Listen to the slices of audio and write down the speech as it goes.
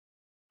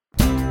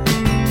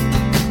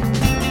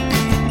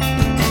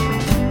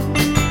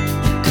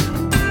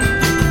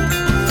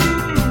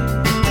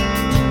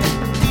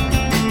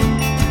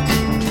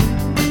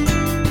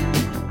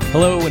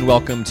Hello and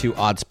welcome to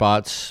Odd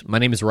Spots. My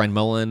name is Ryan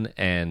Mullen,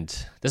 and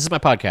this is my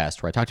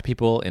podcast where I talk to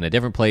people in a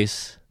different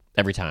place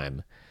every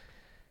time.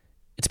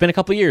 It's been a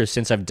couple years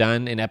since I've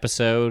done an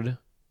episode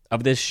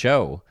of this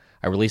show.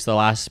 I released the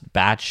last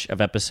batch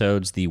of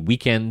episodes the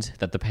weekend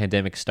that the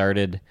pandemic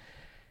started,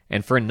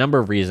 and for a number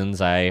of reasons,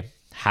 I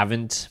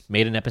haven't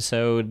made an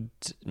episode.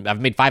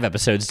 I've made 5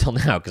 episodes till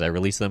now because I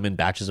released them in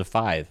batches of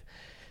 5.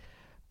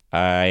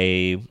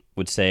 I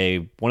would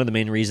say one of the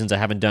main reasons I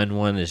haven't done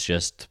one is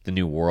just the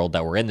new world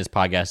that we're in. This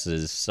podcast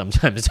is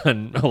sometimes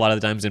done a lot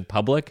of the times in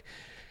public,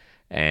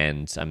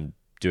 and I'm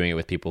doing it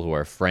with people who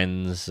are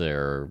friends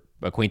or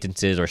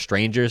acquaintances or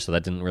strangers, so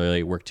that didn't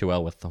really work too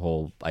well with the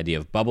whole idea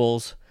of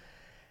bubbles.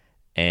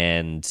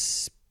 And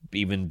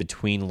even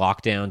between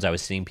lockdowns, I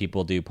was seeing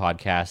people do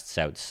podcasts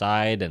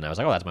outside, and I was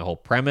like, oh, that's my whole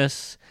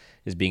premise,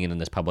 is being in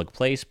this public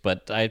place,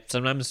 but I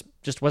sometimes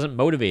just wasn't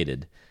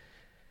motivated.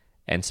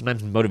 And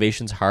sometimes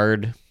motivation's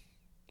hard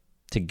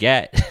to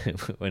get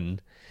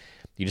when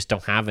you just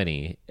don't have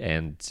any,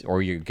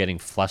 or you're getting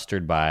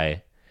flustered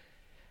by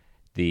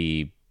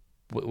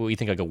what you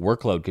think like a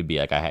workload could be.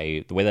 Like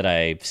the way that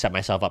I set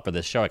myself up for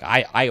this show, like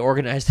I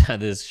organized how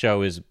this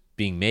show is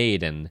being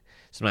made, and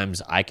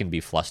sometimes I can be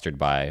flustered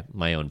by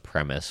my own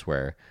premise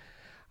where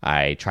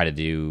I try to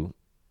do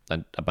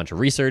a bunch of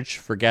research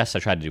for guests. I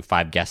try to do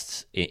 5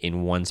 guests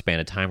in one span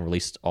of time,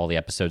 release all the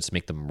episodes to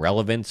make them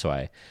relevant.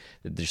 So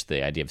just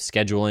the idea of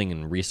scheduling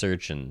and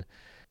research and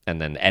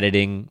then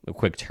editing, a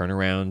quick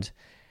turnaround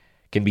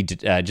can be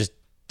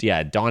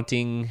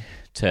daunting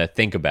to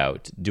think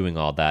about doing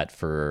all that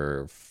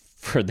for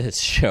this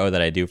show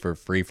that I do for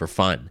free for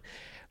fun.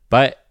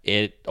 But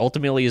it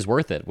ultimately is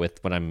worth it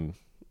when I'm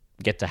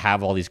get to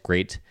have all these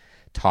great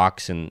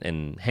talks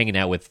and hanging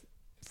out with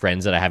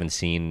friends that I haven't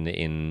seen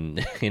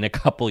in a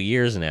couple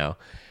years now,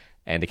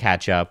 and to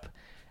catch up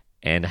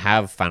and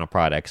have final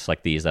products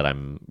like these that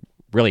I'm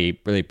really,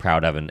 really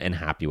proud of and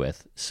happy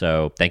with.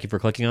 So thank you for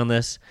clicking on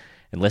this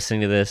and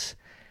listening to this.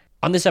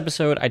 On this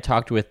episode, I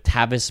talked with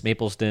Tavis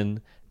Mapleston,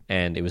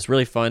 and it was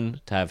really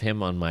fun to have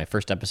him on my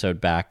first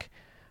episode back.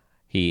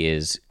 He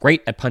is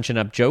great at punching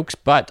up jokes,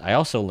 but I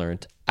also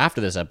learned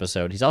after this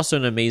episode, he's also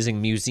an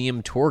amazing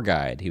museum tour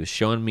guide. He was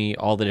showing me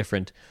all the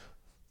different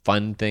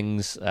fun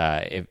things.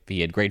 If he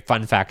had great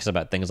fun facts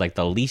about things like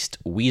the least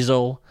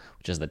weasel,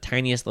 which is the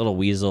tiniest little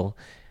weasel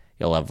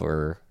you'll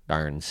ever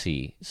darn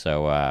see.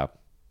 So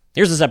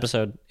here's this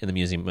episode in the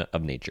Museum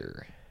of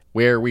Nature,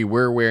 where we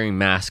were wearing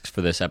masks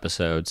for this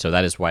episode, so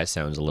that is why it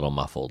sounds a little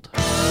muffled.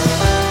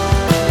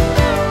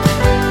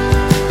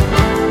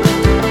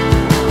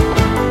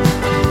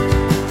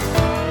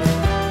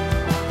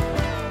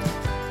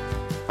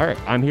 All right,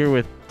 I'm here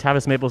with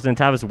Tavis Mapleston.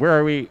 Tavis, where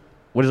are we?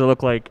 What does it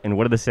look like, and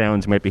what are the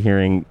sounds you might be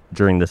hearing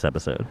during this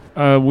episode?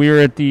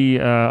 We're at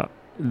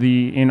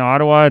in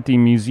Ottawa at the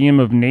Museum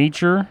of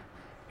Nature,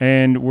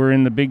 and we're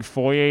in the big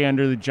foyer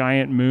under the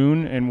giant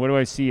moon. And what do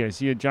I see? I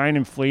see a giant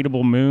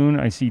inflatable moon.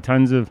 I see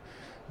tons of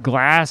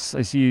glass.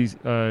 I see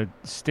a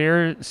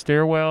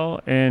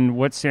stairwell. And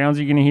what sounds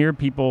are you going to hear?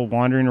 People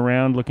wandering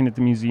around looking at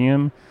the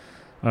museum.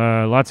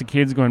 Lots of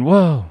kids going,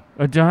 "Whoa,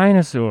 a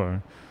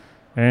dinosaur!"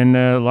 And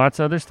lots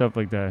of other stuff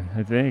like that,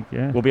 I think,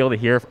 yeah. We'll be able to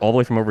hear all the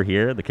way from over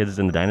here, the kids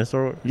in the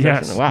dinosaur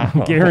yes, section? Wow.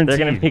 Guaranteed.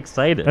 They're going to be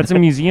excited. That's a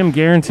museum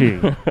guarantee.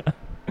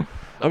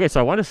 Okay,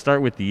 so I want to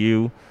start with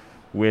you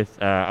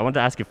with, I want to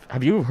ask you,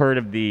 have you heard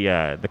of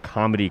the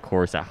comedy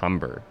course at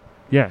Humber?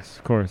 Yes,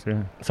 of course,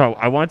 yeah. So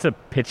I want to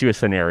pitch you a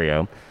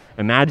scenario.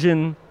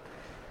 Imagine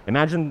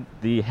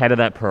the head of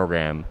that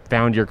program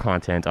found your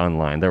content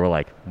online. They were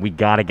like, we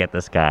got to get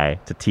this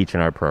guy to teach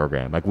in our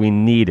program. Like, we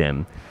need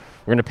him.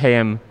 We're going to pay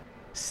him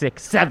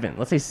 6, 7,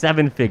 let's say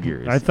 7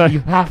 figures. I thought you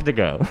have to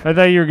go. I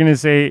thought you were going to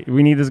say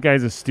we need this guy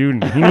as a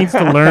student. He needs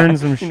to learn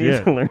some shit. Needs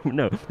to learn.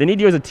 No, they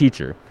need you as a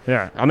teacher.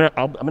 Yeah. I'm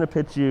gonna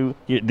pitch you.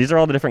 These are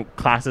all the different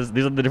classes.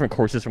 These are the different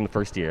courses from the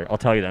first year. I'll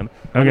tell you them.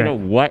 Okay. I don't know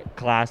what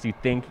class you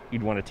think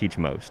you'd want to teach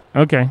most.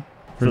 Okay.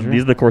 So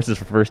these are the courses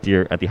for first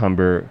year at the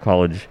Humber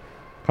College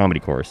comedy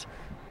course: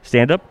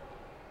 stand-up,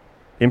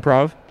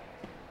 improv,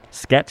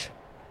 sketch,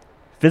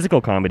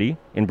 physical comedy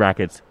 (in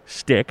brackets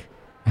stick).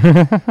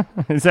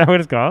 Is that what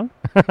it's called?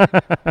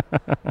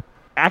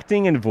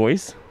 Acting and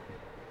voice,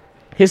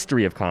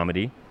 history of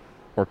comedy,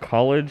 or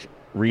college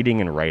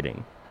reading and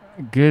writing.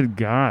 Good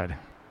God.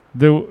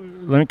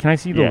 Can I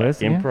see the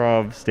list?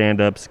 Improv,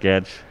 stand-up,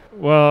 sketch.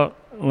 Well,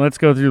 let's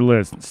go through the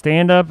list.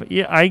 Stand-up,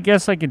 yeah, I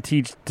guess I could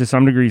teach to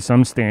some degree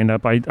some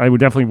stand-up. I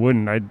definitely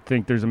wouldn't. I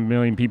think there's a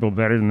million people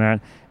better than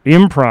that.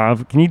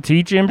 Improv, can you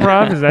teach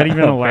improv? Is that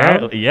even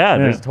allowed? Yeah,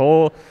 there's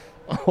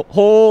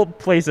whole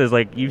places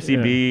like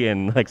UCB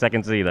and like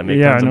Second City that make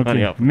tons of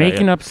money up.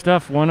 Making up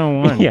stuff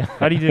 101. Yeah.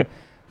 How do you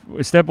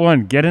do? Step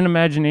 1, get an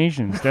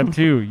imagination. Step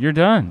 2, you're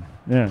done.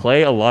 Yeah.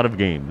 Play a lot of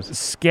games.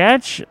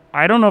 Sketch,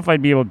 I don't know if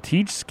I'd be able to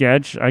teach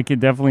sketch. I could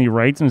definitely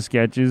write some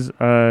sketches.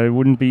 It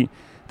wouldn't be...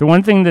 The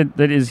one thing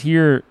that is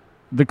here,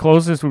 the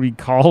closest would be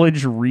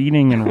college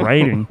reading and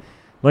writing.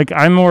 Like,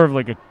 I'm more of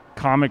like a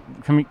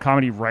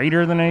comedy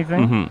writer than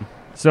anything. Mm-hmm.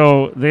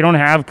 So they don't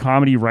have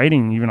comedy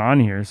writing even on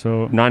here.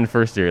 So Not in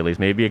first year, at least.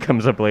 Maybe it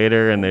comes up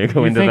later and they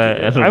go you into think-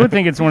 that. I would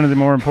think it's one of the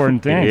more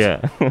important things.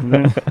 Yeah.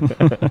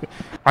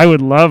 I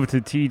would love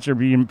to teach or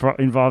be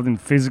involved in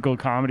physical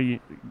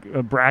comedy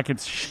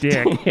brackets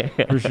shtick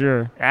for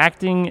sure.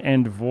 Acting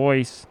and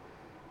voice.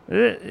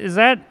 Is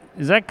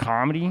that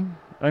comedy?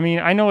 I mean,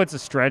 I know it's a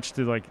stretch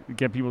to like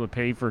get people to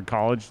pay for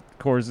college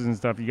courses and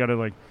stuff. You got to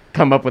like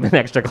Come up with an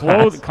extra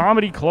class.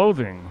 comedy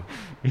clothing.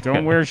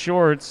 Don't wear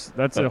shorts.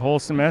 That's a whole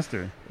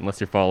semester.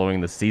 Unless you're following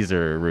the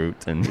Caesar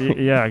route. And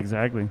Yeah,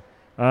 exactly.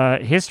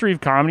 History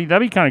of comedy.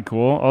 That'd be kind of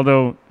cool.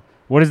 Although,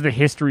 what is the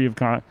history of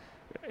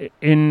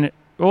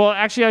Well,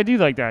 actually, I do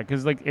like that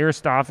because like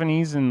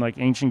Aristophanes in like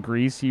ancient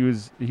Greece, he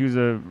was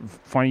a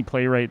funny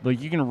playwright. Like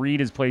you can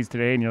read his plays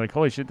today, and you're like,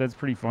 holy shit, that's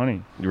pretty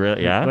funny.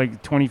 Really? Yeah?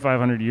 Like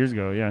 2,500 years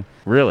ago. Yeah.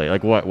 Really?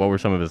 Like what? What were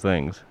some of his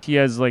things? He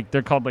has like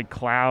they're called like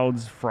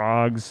clouds,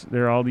 frogs.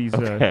 They're all these.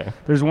 Okay.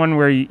 There's one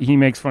where he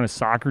makes fun of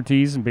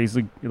Socrates and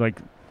basically like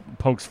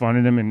pokes fun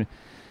at him, and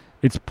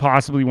it's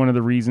possibly one of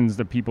the reasons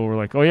that people were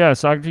like, oh yeah,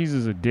 Socrates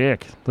is a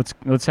dick.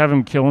 Let's have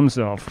him kill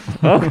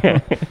himself.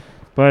 Okay.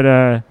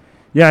 But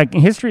yeah,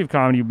 history of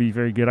comedy would be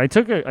very good. I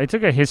took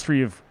a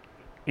history of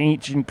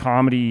ancient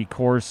comedy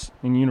course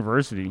in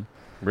university,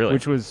 Really?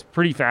 which was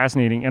pretty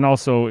fascinating, and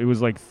also it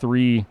was like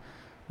 3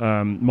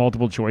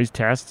 multiple choice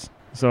tests.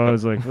 So I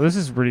was like, well, this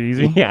is pretty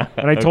easy. Yeah.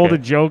 And I told a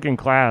okay. joke in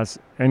class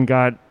and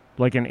got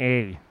like an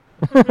A.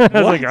 I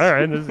was like, all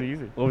right, this is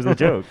easy. What was the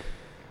joke?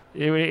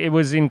 It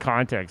was in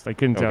context. I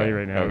couldn't tell Okay, you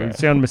right now. okay. It would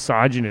sound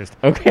misogynist.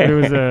 Okay.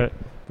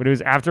 But it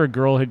was after a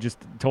girl had just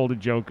told a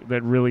joke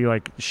that really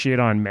like shit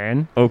on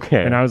men.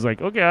 Okay. And I was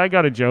like, okay, I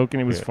got a joke, and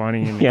it was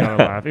funny, and Yeah. got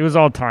a laugh. It was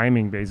all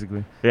timing,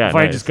 basically. Yeah, if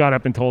I nice. just got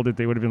up and told it,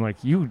 they would have been like,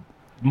 you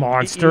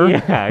monster.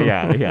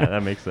 Yeah,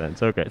 that makes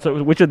sense. Okay.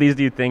 So which of these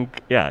do you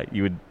think,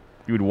 you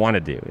would want to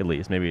do, at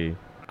least? Maybe.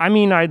 I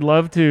mean, I'd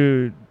love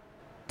to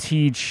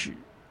teach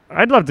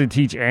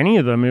any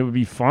of them. It would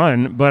be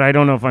fun, but I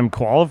don't know if I'm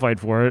qualified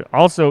for it.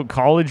 Also,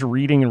 college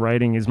reading and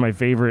writing is my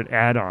favorite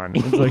add-on.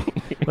 It's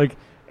like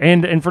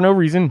and for no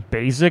reason,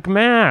 basic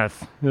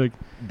math. Like,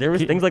 There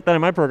was things like that in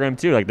my program,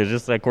 too. Like, there's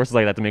just, like, courses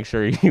like that to make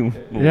sure you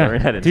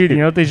learn how to dude, do. you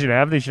know what they should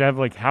have? They should have,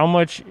 like, how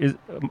much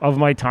of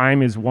my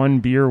time is one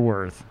beer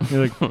worth?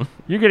 You're like,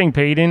 you're getting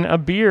paid in a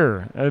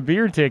beer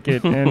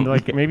ticket, and,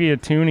 like, maybe a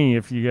toonie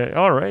if you get,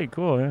 all right,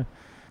 cool, yeah.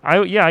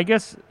 I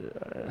guess,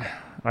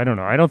 I don't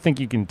know. I don't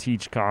think you can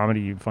teach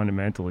comedy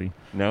fundamentally.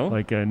 No?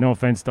 Like, no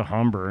offense to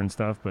Humber and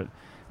stuff, but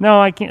no,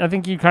 I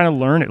think you kind of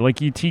learn it.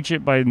 Like, you teach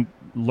it by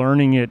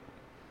learning it.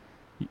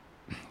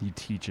 You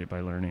teach it by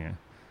learning it.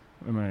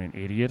 Am I an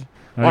idiot?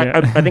 Well,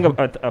 I think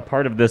a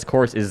part of this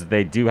course is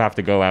they do have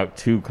to go out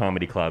to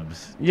comedy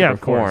clubs to Yeah,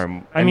 of course.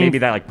 perform. I And mean, maybe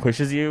that like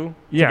pushes you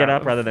to get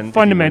up rather than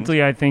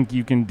fundamentally. I think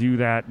you can do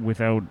that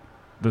without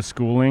the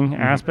schooling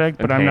aspect,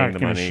 And but I'm paying not the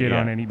going to money, shit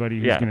on yeah. anybody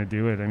who's Yeah. going to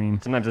do it. I mean,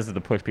 Sometimes this is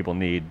the push people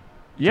need.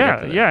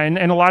 yeah, get to yeah,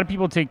 and a lot of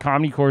people take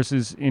comedy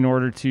courses in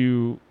order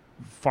to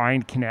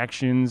find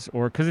connections,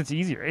 or because it's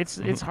easier.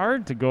 It's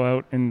hard to go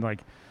out and like,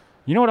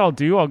 you know what I'll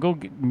do? I'll go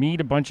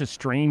meet a bunch of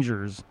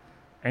strangers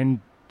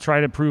and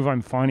try to prove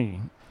I'm funny.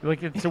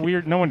 Like, it's a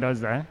weird. No one does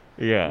that.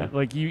 Yeah.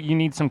 Like, you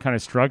need some kind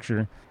of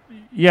structure.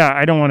 Yeah,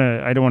 I don't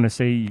want to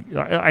say.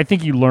 I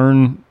think you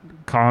learn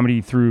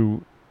comedy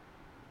through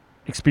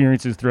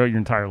experiences throughout your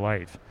entire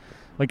life.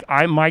 Like,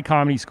 my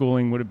comedy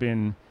schooling would have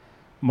been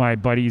my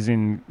buddies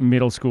in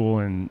middle school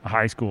and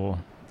high school,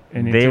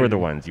 and They were the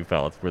ones you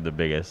felt were the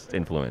biggest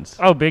influence.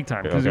 Oh, big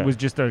time, because Okay. it was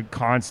just a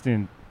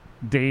constant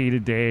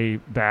day-to-day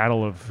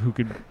battle of who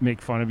could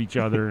make fun of each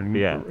other and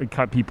Yeah.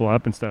 cut people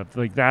up and stuff.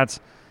 Like, that's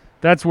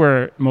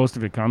where most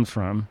of it comes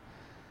from.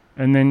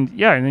 And then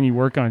you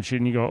work on shit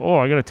and you go, oh,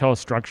 I got to tell a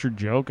structured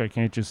joke. I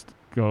can't just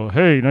go,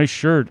 hey, nice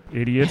shirt,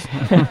 idiot.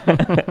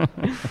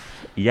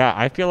 Yeah,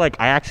 I feel like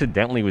I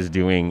accidentally was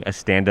doing a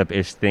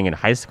stand-up-ish thing in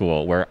high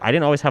school where I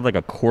didn't always have like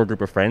a core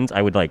group of friends.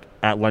 I would like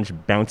at lunch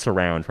bounce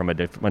around from a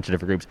bunch of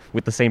different groups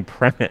with the same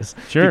premise.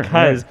 Sure,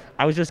 Because yeah.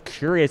 I was just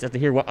curious as to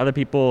hear what other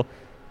people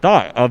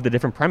thought of the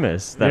different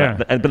premise. Yeah.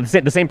 But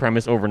the same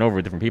premise over and over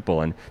with different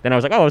people. And then I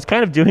was like, oh, I was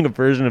kind of doing a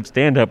version of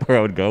stand-up where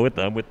I would go with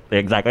them with the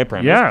exact right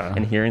premise Yeah.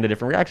 and hearing the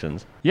different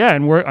reactions. Yeah,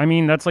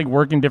 and that's like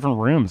work in different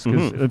rooms.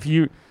 Because if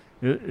you...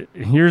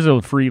 here's a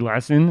free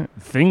lesson.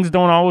 Things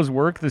don't always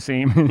work the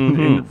same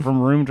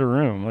from room to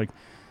room. Like,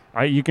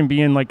 you can be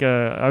in like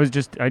I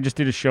just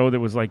did a show that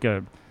was like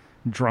a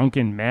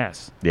drunken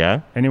mess,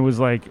 Yeah? and it was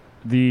like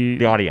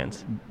The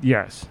audience.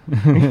 yes.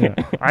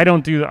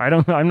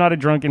 I'm not a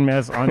drunken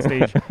mess on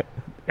stage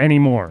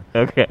anymore.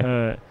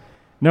 Okay.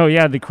 No,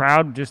 yeah, the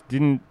crowd just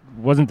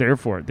wasn't there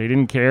for it. They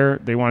didn't care.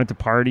 They wanted to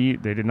party.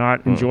 They did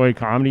not enjoy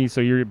comedy. So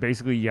you're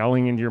basically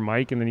yelling into your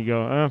mic, and then you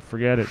go,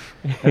 forget it.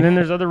 And then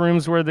there's other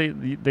rooms where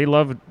they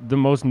love the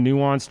most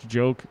nuanced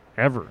joke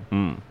ever,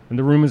 and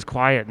the room is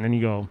quiet, and then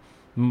you go,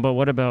 but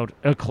what about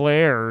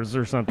eclairs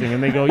or something?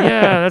 And they go,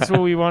 yeah, that's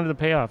what we wanted to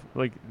pay off.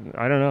 Like,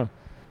 I don't know.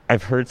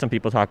 I've heard some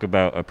people talk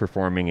about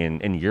performing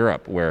in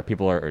Europe where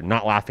people are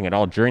not laughing at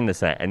all during the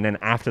set, and then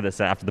after the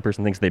set, after the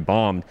person thinks they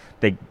bombed,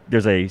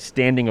 there's a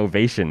standing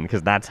ovation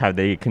because that's how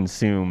they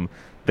consume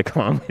the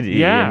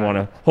comedy and want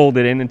to hold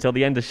it in until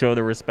the end to show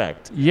their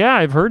respect. Yeah,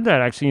 I've heard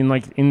that actually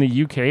in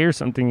the UK or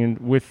something,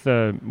 with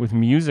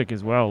music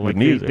as well. Like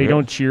they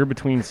don't cheer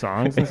between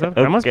songs and stuff.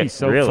 That must be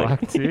so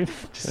fucked, dude.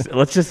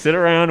 Let's just sit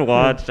around,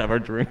 watch, have our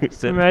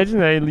drinks. Imagine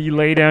that you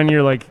lay down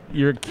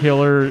your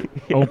killer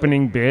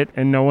opening bit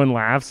and no one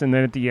laughs, and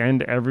then at the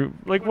end at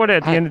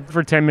the end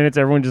for 10 minutes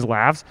everyone just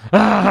laughs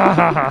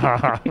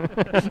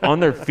on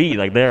their feet,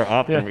 like they're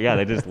up and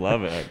they just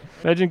love it.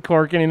 Imagine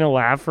corking in a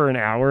laugh for an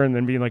hour and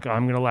then being like, oh,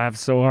 I'm gonna laugh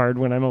so hard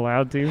when I'm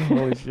allowed to.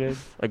 Holy shit!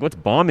 Like, what's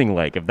bombing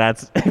like if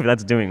that's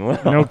doing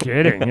well? No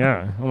kidding.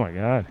 Yeah. Oh my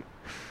god.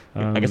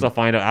 I guess I'll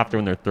find out after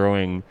when they're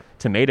throwing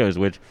tomatoes,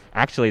 which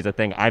actually is a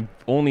thing I've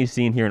only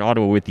seen here in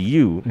Ottawa with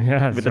you.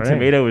 Yeah, but the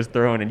tomato was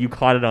thrown and you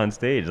caught it on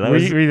stage. Were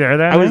you there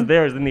that I night? was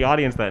there. I was in the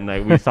audience that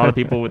night. We saw the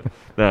people with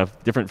the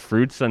different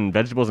fruits and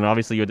vegetables, and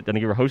obviously I think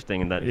you were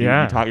hosting, and that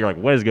you're like,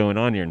 what is going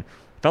on here? And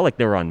it felt like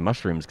they were on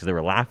mushrooms because they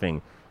were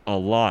laughing a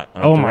lot.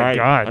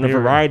 On a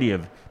variety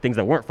of things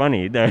that weren't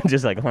funny. They're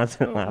just like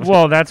constant laughing.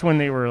 Well, that's when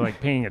they were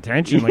like paying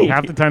attention. Like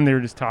half the time they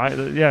were just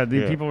talking. Yeah,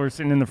 people were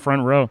sitting in the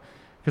front row.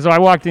 Because I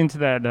walked into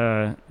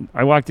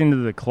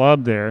the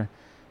club there,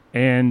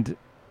 and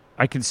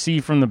I could see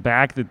from the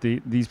back that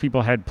these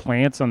people had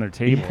plants on their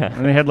table,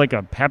 and they had like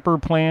a pepper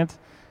plant,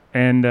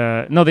 and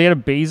they had a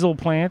basil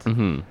plant,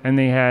 and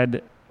they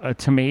had a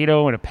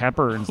tomato and a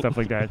pepper and stuff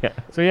like that.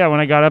 So when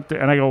I got up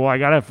there, and I go, well, I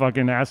gotta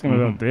fucking ask them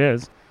about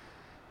this.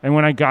 And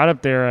when I got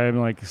up there, I'm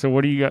like, so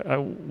what do you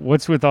got?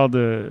 What's with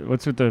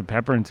the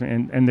pepper?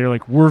 And they're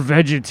like, we're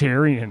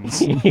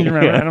vegetarians. And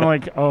I'm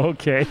like, oh,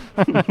 okay.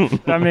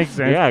 That makes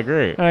sense. Yeah,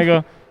 great. And I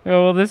go,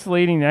 well, this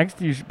lady next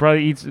to you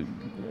probably eats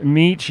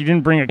meat. She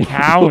didn't bring a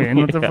cow in.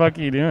 What the fuck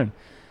are you doing?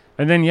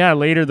 And then,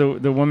 later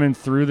the woman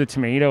threw the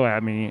tomato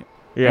at me.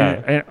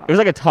 Yeah, and it was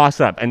like a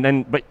toss-up,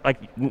 but like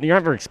you're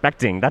never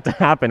expecting that to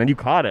happen, and you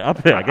caught it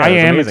up there. I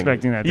am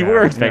expecting that. You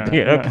were expecting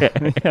it,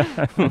 okay.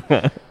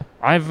 Yeah.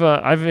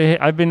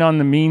 I've been on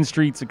the mean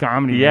streets of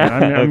comedy. Yeah,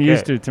 I'm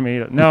used to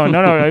tomato. No.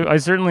 I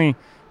certainly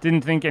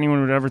didn't think anyone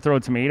would ever throw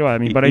a tomato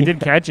at me, but I did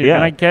catch it,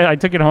 and I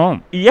took it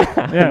home. Yeah,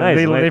 nice.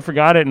 They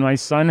forgot it, and my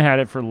son had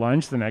it for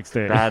lunch the next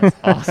day. That's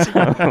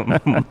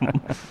awesome.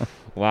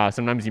 Wow,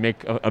 sometimes you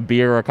make a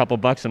beer or a couple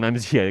bucks.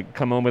 Sometimes you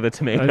come home with a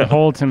tomato. A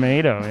whole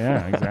tomato,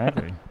 yeah,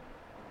 exactly.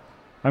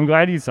 I'm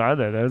glad you saw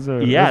that. That was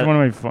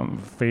one of my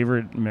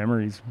favorite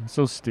memories.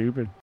 So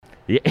stupid.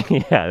 Yeah,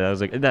 that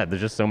was like that.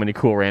 There's just so many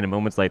cool random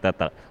moments like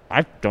that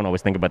I don't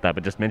always think about that,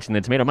 but just mention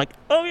the tomato, I'm like,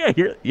 oh yeah,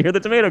 you're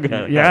the tomato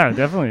guy. Yeah,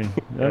 definitely.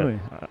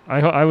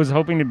 I was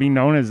hoping to be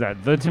known as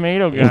that, the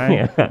tomato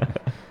guy.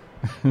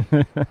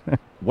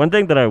 One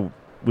thing that I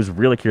was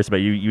really curious about,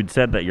 you'd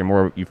said that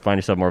you find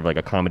yourself more of like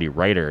a comedy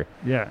writer.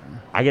 Yeah.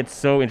 I get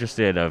so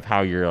interested of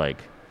how your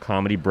like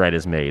comedy bread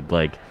is made.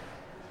 Like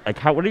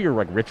what are your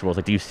like rituals?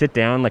 Like, do you sit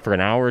down like for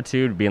an hour or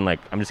two being like,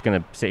 I'm just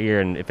gonna sit here,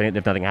 and if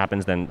nothing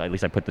happens, then at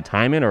least I put the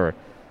time in? Or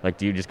like,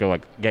 do you just go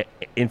like get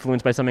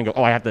influenced by something and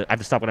go, oh, I have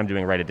to stop what I'm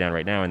doing, write it down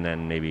right now, and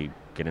then maybe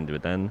get into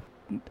it then?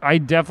 I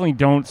definitely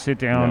don't sit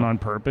down on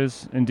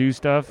purpose and do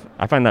stuff.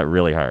 I find that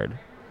really hard.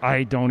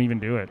 I don't even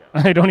do it.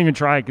 I don't even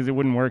try because it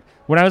wouldn't work.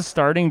 When I was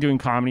starting doing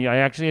comedy, I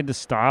actually had to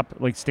stop,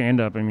 like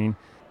stand-up. I mean,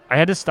 I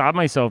had to stop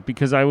myself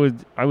because I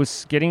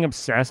was getting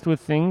obsessed with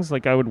things.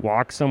 Like I would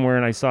walk somewhere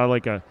and I saw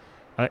like a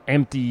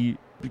empty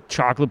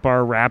chocolate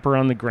bar wrapper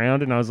on the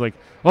ground, and I was like,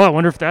 oh, I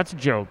wonder if that's a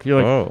joke.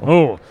 You're like,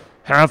 oh,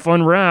 half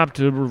unwrapped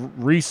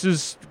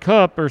Reese's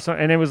cup or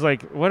something. And it was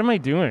like, what am I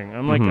doing?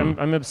 I'm like,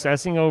 I'm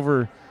obsessing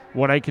over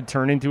what I could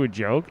turn into a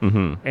joke.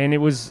 And it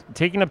was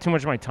taking up too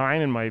much of my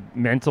time and my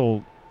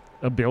mental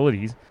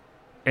abilities,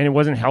 and it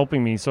wasn't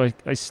helping me. So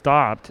I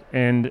stopped,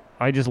 and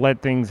I just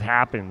let things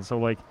happen. So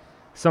like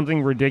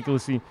something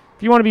ridiculously,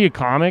 if you want to be a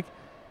comic,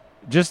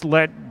 just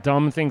let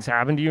dumb things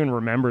happen to you and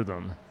remember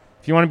them.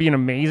 If you want to be an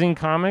amazing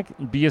comic,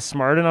 be a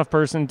smart enough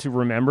person to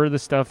remember the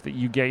stuff that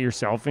you get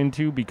yourself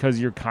into because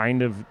you're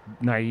kind of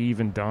naive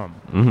and dumb.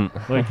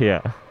 Like,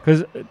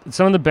 because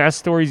some of the best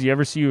stories you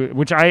ever see,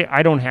 which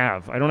I don't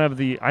have. I have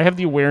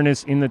the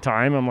awareness in the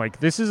time. I'm like,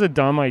 this is a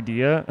dumb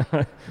idea.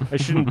 I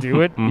shouldn't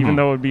do it, even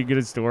though it would be a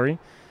good story.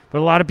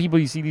 But a lot of people,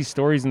 you see these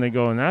stories and they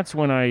go, and that's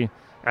when I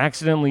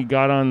accidentally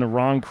got on the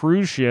wrong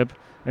cruise ship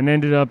and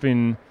ended up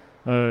in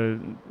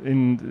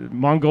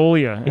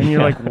Mongolia, and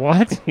you're like,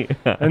 what?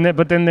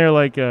 But then they're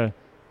like,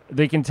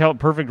 they can tell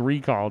perfect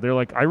recall. They're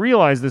like, I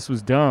realized this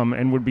was dumb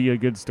and would be a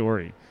good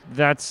story.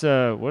 That's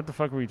what the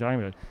fuck were we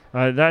talking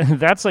about?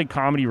 That's like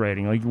comedy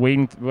writing, like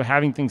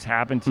having things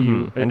happen to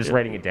you and just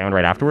writing it down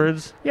right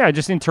afterwards. Yeah,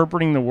 just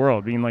interpreting the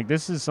world, being like,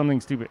 this is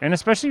something stupid, and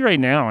especially right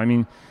now. I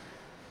mean,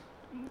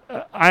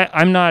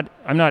 I'm not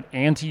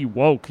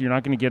anti-woke. You're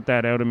not going to get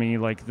that out of me,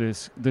 like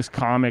this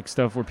comic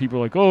stuff where people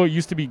are like, oh, it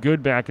used to be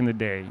good back in the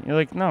day. You're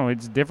like, no,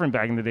 it's different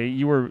back in the day.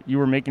 You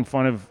were making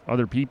fun of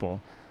other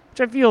people.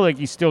 which I feel like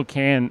you still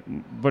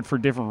can, but for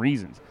different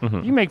reasons.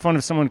 You make fun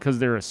of someone because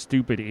they're a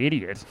stupid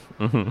idiot.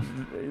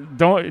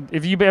 Don't.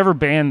 If you ever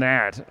ban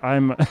that,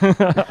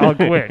 I'll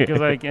quit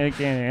because I can't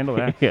handle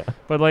that. Yeah.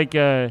 But like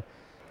a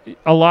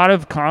lot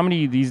of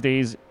comedy these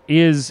days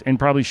is and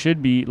probably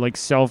should be like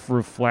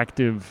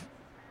self-reflective,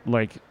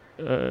 like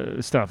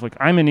stuff. Like,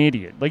 I'm an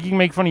idiot. Like, you can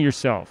make fun of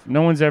yourself.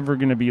 No one's ever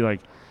gonna be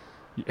like,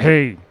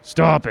 hey,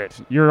 stop it.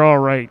 You're all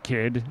right,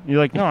 kid. You're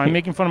like, no, I'm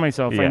making fun of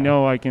myself. Yeah. I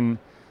know I can.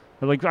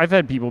 Like, I've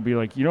had people be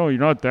like, you're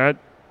not that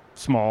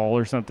small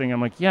or something.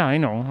 I'm like, yeah, I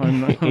know. I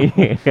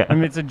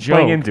mean, it's a joke.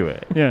 Playing into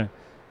it. Yeah.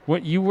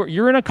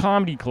 You're in a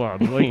comedy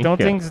club. Like, don't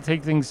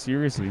take things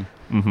seriously.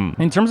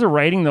 In terms of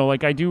writing, though,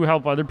 like, I do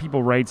help other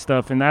people write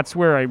stuff, and that's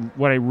where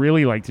what I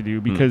really like to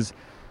do, because,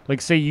 like,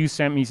 say you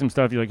sent me some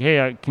stuff. You're like,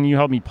 hey, can you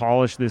help me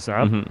polish this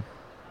up?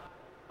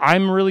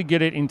 I'm really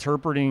good at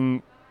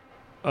interpreting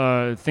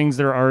things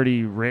that are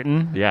already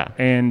written,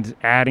 and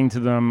adding to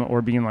them,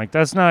 or being like,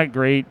 that's not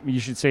great, you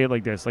should say it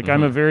like this. Like,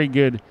 I'm a very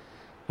good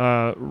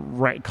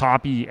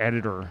copy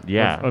editor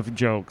of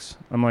jokes.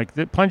 I'm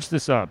like, punch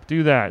this up,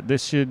 do that,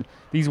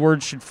 these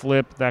words should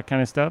flip, that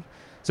kind of stuff.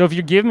 So if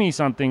you give me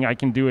something, I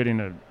can do it in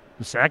a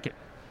second.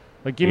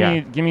 Like,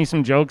 give me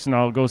some jokes, and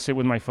I'll go sit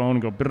with my phone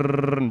and go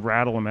brrr and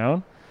rattle them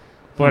out.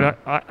 But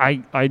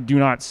I do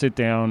not sit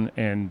down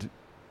and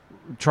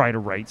try to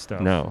write stuff.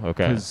 No,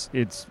 okay. Because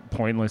it's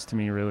pointless to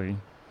me, really.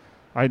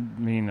 I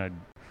mean,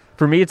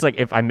 for me, it's like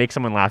if I make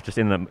someone laugh just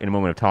in a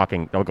moment of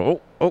talking, I'll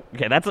go,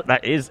 okay,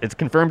 it's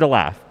confirmed a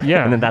laugh.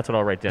 Yeah. And then that's what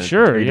I'll write down.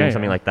 Sure, Are you doing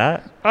something like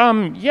that?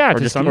 Yeah, or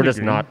to some degree.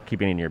 just not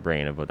keeping it in your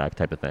brain about that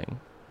type of thing?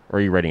 Or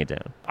are you writing it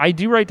down? I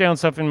do write down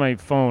stuff in my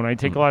phone. I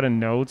take a lot of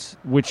notes,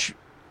 which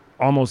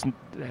most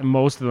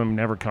of them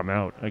never come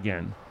out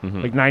again.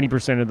 Like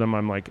 90% of them,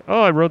 I'm like,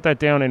 oh, I wrote that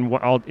down,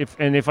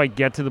 and if I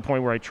get to the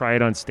point where I try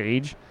it on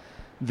stage,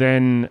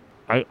 then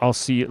I'll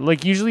see it.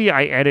 Like, usually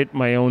I edit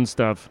my own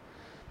stuff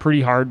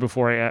pretty hard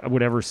before I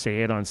would ever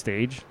say it on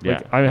stage.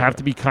 Like, I have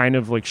to be kind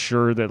of like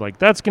sure that like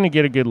that's going to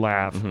get a good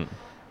laugh.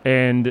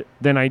 And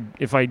then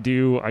if I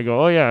do, I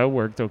go, oh yeah, it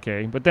worked,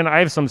 okay. But then I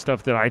have some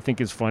stuff that I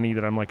think is funny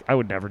that I'm like, I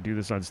would never do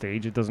this on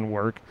stage. It doesn't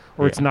work,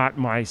 or it's not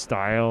my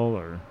style,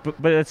 or.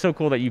 But it's so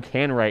cool that you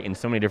can write in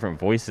so many different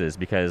voices,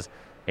 because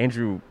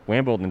Andrew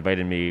Wambold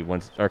invited me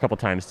once or a couple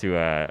times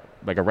to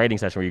like a writing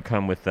session where you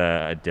come with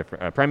a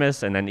different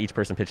premise, and then each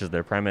person pitches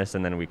their premise,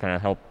 and then we kind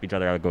of help each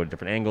other out, go to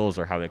different angles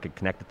or how they could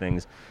connect to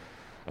things.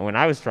 And when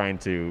I was trying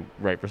to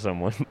write for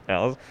someone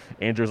else,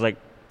 Andrew was like,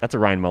 "That's a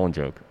Ryan Mullen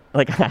joke."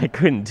 Like, I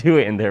couldn't do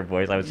it in their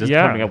voice. I was just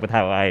coming up with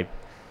how I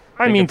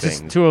mean,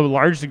 to a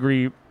large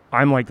degree,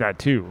 I'm like that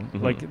too.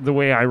 Like, the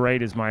way I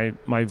write is my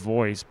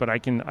voice, but I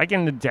can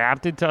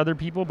adapt it to other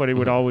people, but it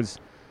would always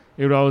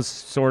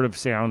sort of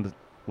sound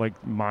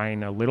like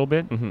mine a little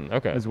bit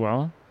as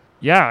well.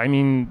 Yeah, I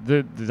mean,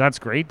 that's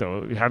great,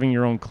 though, having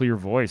your own clear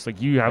voice.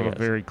 Like, you have a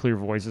very clear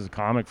voice as a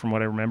comic, from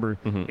what I remember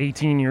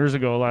 18 years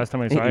ago, last time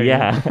I saw you.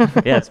 Yeah,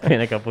 it's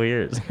been a couple of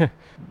years.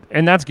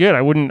 And that's good.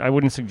 I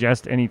wouldn't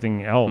suggest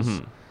anything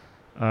else.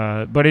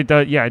 But it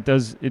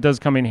does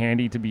come in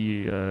handy to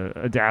be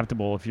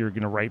adaptable if you're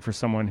going to write for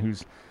someone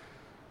who's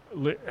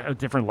a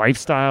different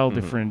lifestyle,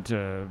 different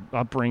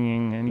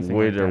upbringing, anything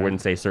like that.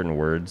 Wouldn't say certain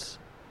words.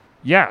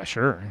 Yeah,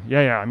 sure.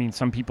 Yeah. I mean,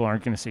 some people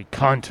aren't going to say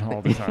cunt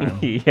all the time.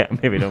 Yeah,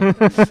 maybe don't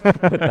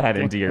put that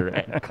into your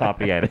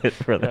copy edit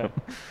for them.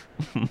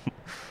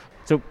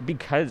 So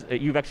because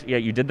you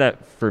did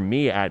that for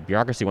me at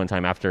Bureaucracy one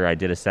time after I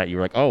did a set, you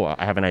were like, oh,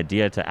 I have an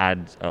idea to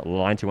add a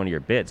line to one of your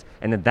bits.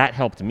 And then that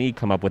helped me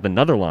come up with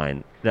another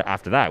line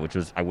after that, which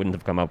was, I wouldn't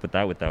have come up with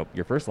that without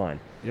your first line.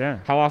 Yeah.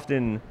 How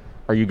often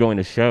are you going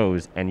to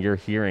shows and you're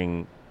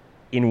hearing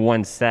in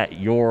one set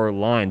your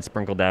line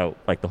sprinkled out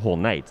like the whole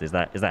night? Is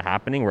that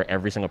happening where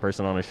every single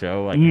person on a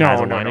show has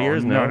a line of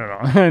yours?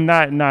 No.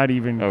 not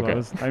even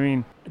close. I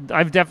mean,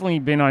 I've definitely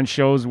been on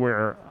shows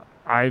where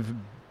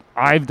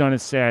I've done a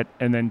set,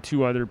 and then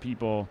two other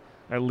people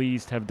at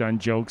least have done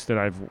jokes that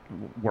I've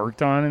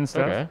worked on and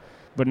stuff. Okay.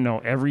 But no,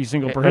 every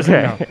single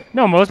person.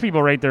 No, most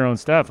people write their own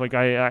stuff. Like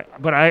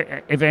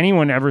if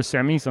anyone ever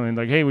sent me something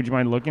like, "Hey, would you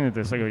mind looking at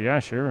this?" I go, "Yeah,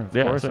 sure, of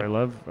course." I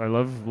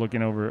love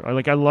looking over.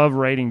 I love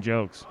writing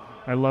jokes.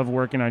 I love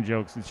working on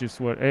jokes. It's just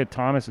hey,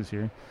 Thomas is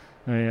here.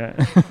 Yeah.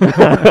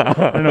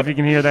 I don't know if you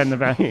can hear that in the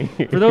back.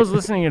 For those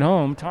listening at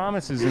home,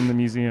 Thomas is in the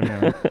museum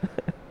now.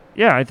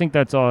 Yeah, I think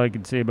that's all I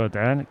could say about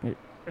that.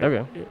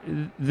 Okay.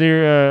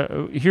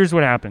 Here's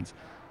what happens.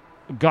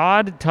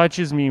 God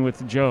touches me with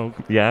a joke.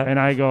 Yeah. And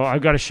I go,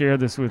 I've got to share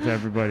this with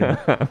everybody.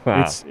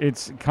 Wow.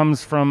 It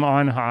comes from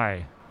on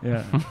high.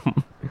 Yeah.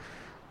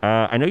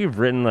 I know you've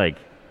written at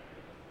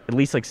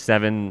least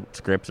 7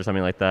 scripts or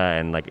something like that,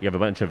 and you have a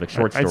bunch of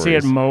short stories. I'd say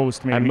at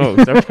most, maybe. At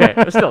most, okay.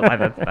 But still,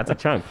 that's a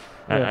chunk.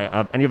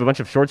 Yeah. And you have a bunch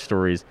of short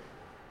stories.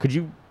 Could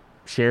you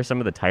share some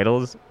of the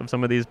titles of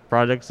some of these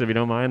projects, if you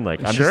don't mind?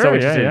 I'm just so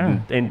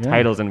interested in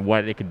titles and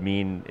what it could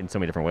mean in so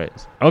many different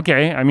ways.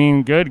 Okay, I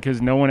mean, good,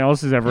 because no one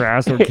else has ever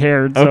asked or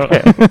cared.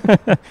 Okay.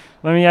 So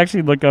let me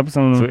actually look up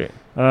some of them. Sweet.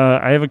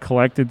 I have a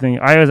collected thing.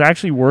 I was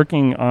actually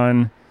working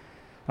on...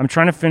 I'm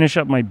trying to finish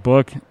up my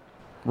book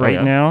right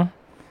yeah. now,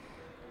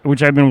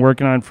 which I've been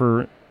working on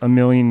for a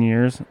million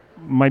years.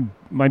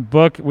 My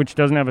book, which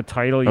doesn't have a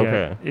title yet,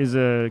 Okay. is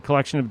a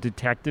collection of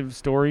detective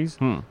stories,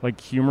 Hmm. like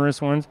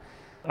humorous ones.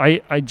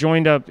 I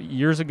joined up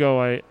years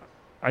ago.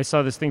 I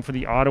saw this thing for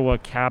the Ottawa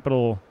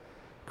Capital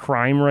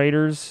Crime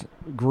Writers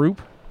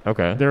group.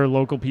 Okay. There are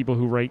local people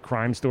who write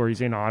crime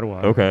stories in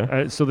Ottawa.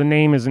 Okay. So the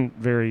name isn't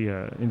very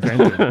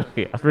inventive.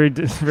 Yeah. It's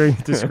very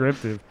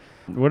descriptive.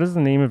 What is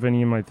the name of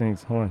any of my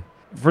things? Hold on.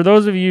 For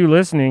those of you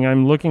listening,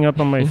 I'm looking up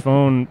on my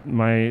phone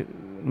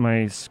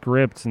my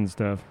scripts and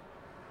stuff.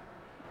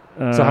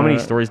 So how many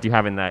stories do you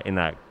have in that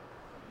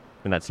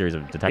series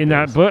of detectives? in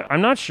that book?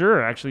 I'm not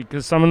sure actually,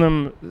 because some of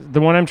them,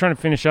 the one I'm trying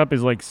to finish up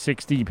is like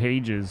 60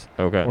 pages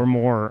Okay. or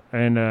more,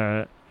 and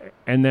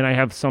then I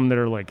have some that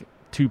are like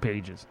 2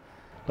 pages.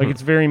 Like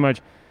it's very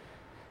much,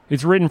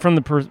 it's written from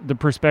the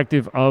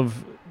perspective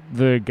of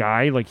the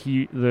guy, like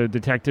the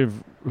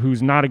detective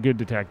who's not a good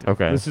detective.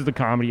 Okay. This is the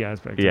comedy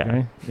aspect.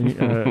 Yeah. Okay?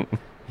 And,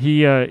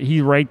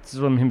 he writes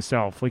them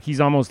himself. Like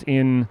he's almost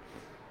in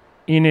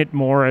it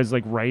more as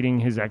like writing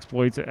his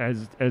exploits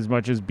as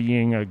much as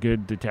being a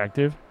good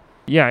detective.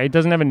 Yeah, it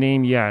doesn't have a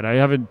name yet. I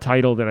have a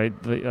title that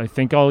I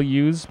think I'll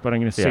use, but I'm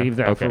going to save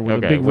that for a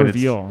big when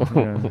reveal.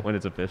 Yeah. When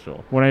it's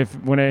official. When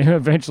I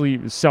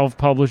eventually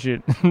self-publish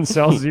it and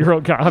sell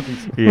 0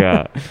 copies.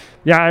 Yeah.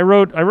 Yeah, I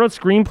wrote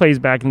screenplays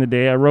back in the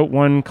day. I wrote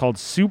one called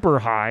Super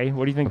High.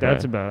 What do you think Okay.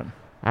 that's about?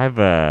 I have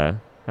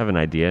an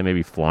idea.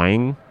 Maybe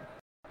flying.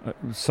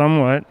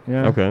 Somewhat.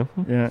 Yeah. Okay.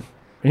 Yeah.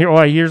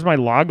 Here's my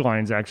log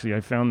lines, actually. I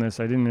found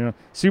this. I didn't know.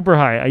 Super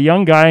High. A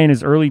young guy in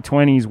his early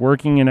 20s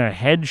working in a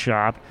head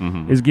shop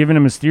Mm-hmm. is given a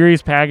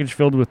mysterious package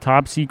filled with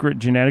top-secret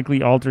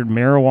genetically altered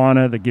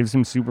marijuana that gives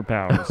him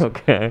superpowers.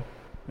 Okay.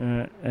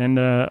 And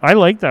I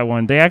like that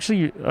one. They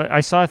actually,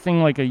 I saw a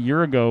thing like a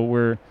year ago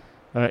where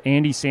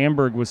Andy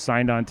Samberg was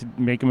signed on to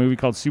make a movie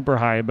called Super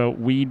High about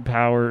weed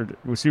powered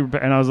with super,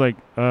 and I was like,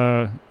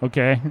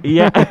 okay,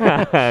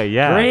 Yeah.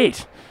 Yeah.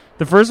 great.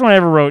 The first one I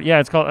ever wrote,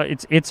 it's called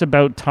It's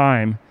About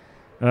Time.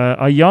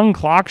 A young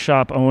clock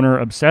shop owner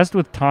obsessed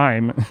with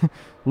time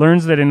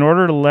learns that in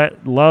order to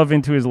let love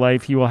into his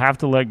life, he will have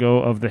to let go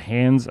of the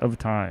hands of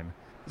time.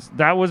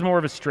 That was more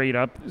of a straight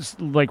up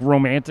like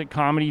romantic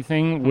comedy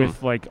thing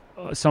with like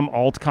some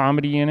alt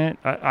comedy in it.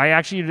 I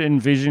actually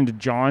envisioned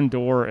John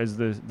Doerr as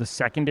the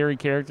secondary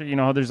character. You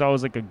know how there's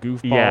always like a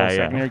goofball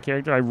secondary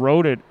character? I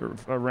wrote it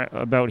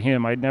about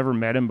him. I'd never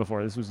met him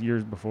before. This was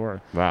years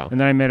before. Wow. And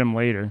then I met him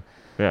later.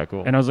 Yeah.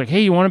 Cool. And I was like,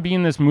 hey, you want to be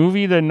in this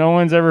movie that no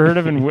one's ever heard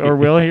of or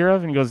will hear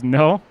of? And he goes,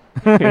 no.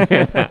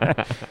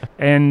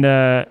 And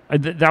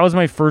that was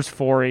my first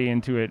foray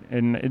into it.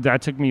 And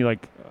that took me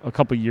like a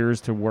couple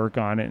years to work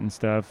on it and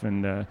stuff.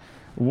 And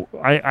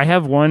I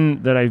have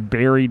one that I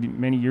buried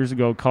many years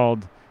ago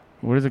called,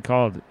 what is it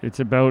called? It's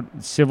about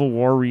Civil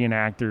War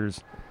reenactors.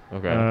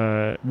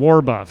 Okay.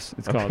 War buffs,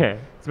 it's called. Okay.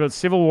 It's about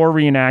Civil War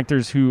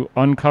reenactors who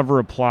uncover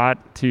a plot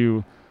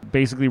to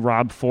basically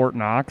rob Fort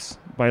Knox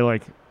by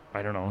like,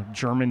 I don't know,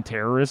 German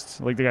terrorists,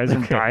 like the guys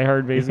from Die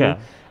Hard, basically. Yeah.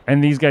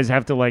 And these guys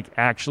have to like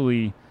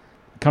actually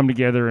come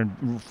together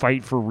and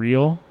fight for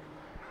real.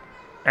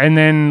 And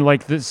then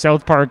like the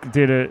South Park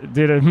did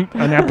an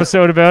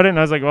episode about it, and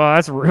I was like, well,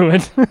 that's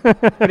ruined.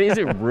 But is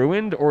it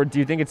ruined, or do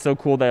you think it's so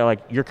cool that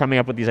like you're coming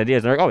up with these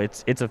ideas? And they're like,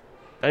 oh,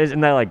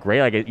 isn't that like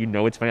great? Like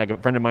it's funny. Like a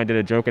friend of mine did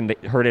a joke and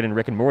they heard it in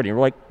Rick and Morty, and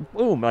we're like,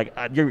 boom! Like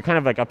you're kind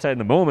of like upset in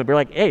the moment, but you're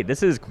like, hey,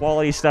 this is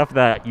quality stuff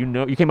that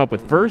you came up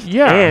with first,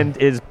 and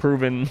is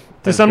proven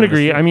to some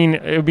degree. I mean,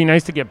 it would be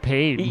nice to get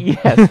paid.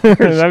 Yes,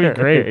 that'd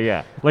be great.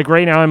 Yeah. Like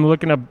right now, I'm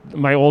looking up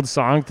my old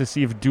song to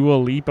see if Dua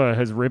Lipa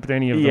has ripped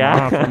any of them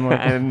off. I'm like,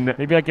 And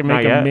maybe I can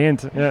make not a yet.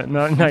 mint. Yeah,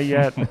 not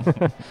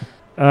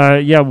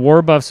yet.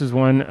 War Buffs is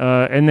one,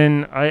 and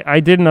then I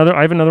did another.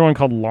 I have another one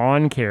called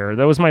Lawn Care.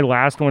 That was my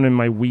last one in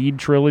my weed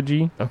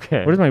trilogy.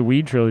 Okay. What is my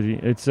weed trilogy?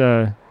 It's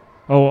I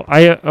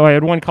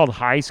had one called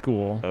High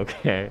School.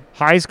 Okay.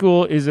 High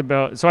School is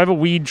about, so I have a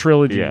weed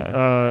trilogy.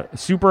 Yeah.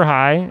 Super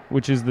High,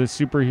 which is the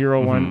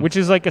superhero one, which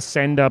is like a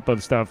send up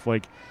of stuff.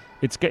 Like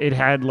it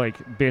had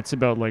like bits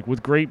about like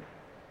with great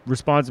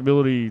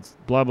responsibilities,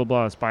 blah blah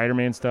blah,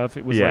 Spider-Man stuff.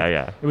 It was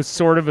it was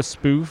sort of a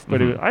spoof,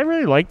 but I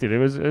really liked it. It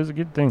was a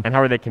good thing. And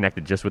how are they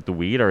connected? Just with the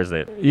weed, or is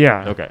it?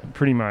 Yeah. Okay.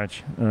 Pretty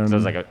much. So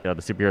it's like the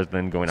superheroes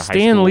then going to high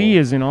school. Stan Lee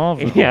is in all of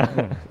them.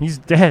 Yeah. He's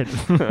dead.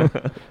 I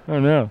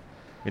don't know.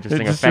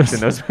 Interesting It just effects shows- in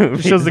those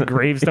movies. It shows the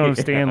gravestone of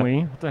Stan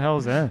Lee. What the hell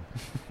is that?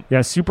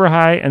 Yeah, Super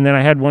High, and then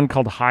I had one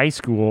called High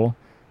School,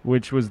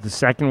 which was the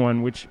second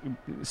one, which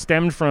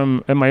stemmed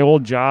from at my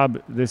old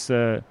job. This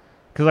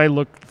because I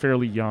look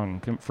fairly young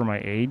for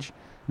my age.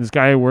 This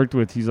guy I worked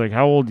with, he's like,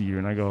 how old are you?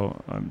 And I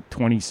go, I'm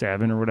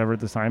 27 or whatever at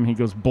the time. He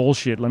goes,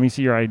 bullshit, let me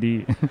see your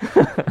ID.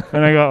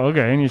 And I go,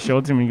 okay. And he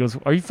showed it to me. He goes,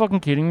 are you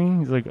fucking kidding me?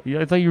 He's like, yeah,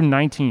 I thought you were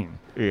 19.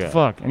 Yeah.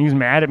 Fuck. And he was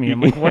mad at me. I'm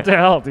like, what the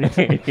hell, dude?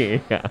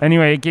 Yeah.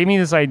 Anyway, it gave me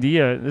this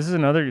idea. This is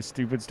another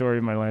stupid story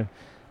of my life.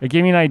 It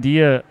gave me an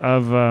idea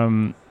of,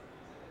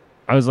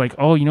 I was like,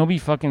 oh, you know, be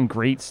fucking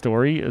great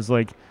story is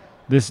like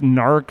this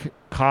narc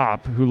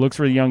cop who looks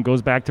really young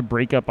goes back to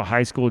break up a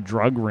high school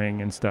drug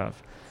ring and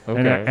stuff. Okay.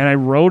 And I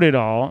wrote it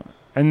all,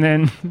 and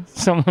then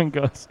someone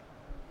goes,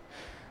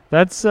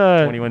 "That's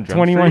 21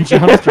 21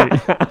 Jump Street."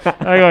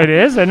 I go, "It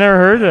is? I never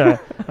heard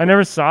that. I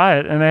never saw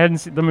it, and I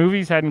hadn't the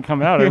movies hadn't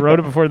come out. I wrote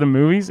it before the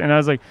movies, and I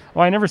was like,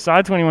 "Oh, I never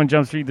saw 21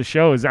 Jump Street, the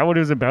show. Is that what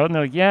it was about?" And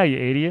they're like, "Yeah, you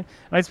idiot."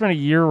 And I spent a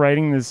year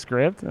writing this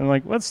script, and I'm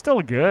like, "Well, it's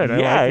still good. I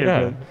like it."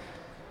 But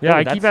yeah, Oh,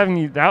 I keep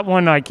having that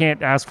one. I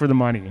can't ask for the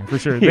money for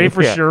sure. They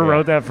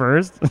wrote that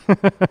first.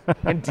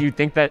 And do you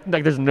think that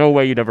like there's no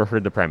way you'd ever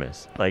heard the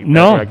premise? Like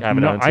No, like, have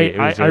it no. on TV. It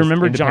was I just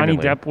remember Johnny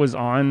independently. Depp was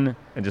on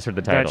and just heard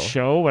the that title.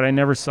 show, but I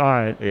never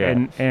saw it.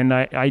 Yeah. And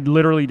I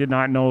literally did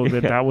not know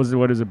that Yeah. that was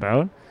what it was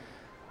about.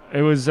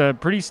 It was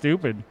pretty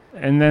stupid.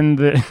 And then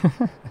the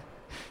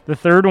the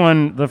third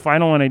one, the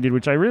final one I did,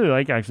 which I really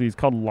like actually, is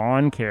called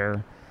Lawn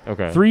Care.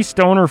 Okay. 3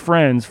 stoner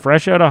friends,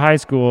 fresh out of high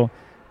school,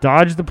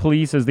 dodge the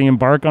police as they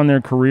embark on their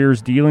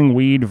careers dealing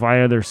weed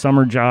via their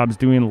summer jobs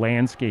doing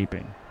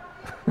landscaping.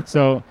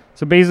 So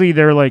basically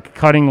they're like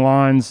cutting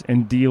lawns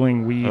and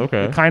dealing weed.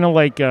 Okay. Kind of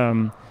like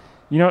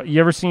you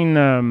ever seen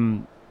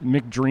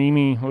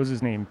McDreamy? What was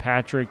his name?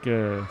 Patrick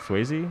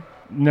Swayze?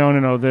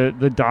 No,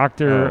 the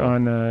doctor Oh.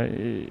 on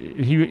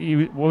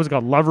he what was it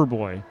called?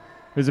 Loverboy.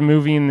 It was a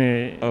movie in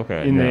the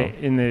in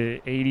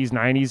the 80s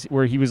 90s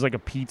where he was like a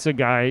pizza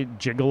guy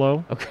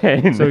gigolo.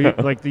 Okay. So no.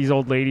 like these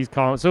old ladies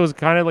call him. So it was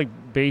kind of like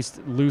based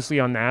loosely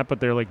on that, but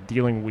they're like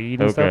dealing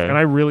weed and stuff. Okay. And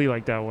I really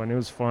liked that one. It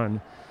was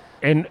fun.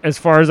 And as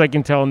far as I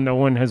can tell, no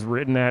one has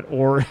written that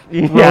or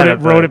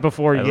wrote it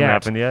before hasn't yet.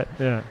 happened yet.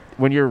 Yeah.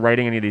 When you're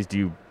writing any of these, do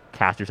you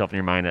cast yourself in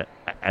your mind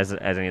as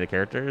any of the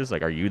characters?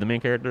 Like, are you the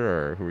main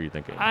character, or who are you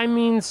thinking? I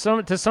mean,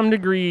 to some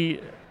degree.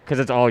 Because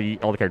it's all the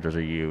characters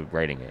are you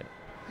writing it.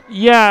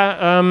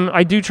 Yeah,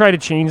 I do try to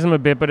change them a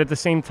bit, but at the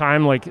same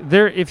time, like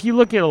if you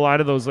look at a lot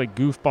of those like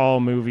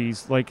goofball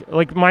movies,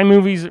 like my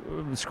movies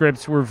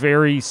scripts were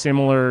very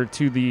similar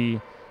to the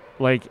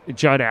like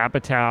Judd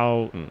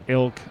Apatow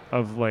ilk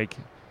of like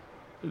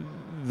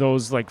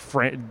those like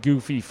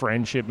goofy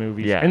friendship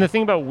movies. Yeah. And the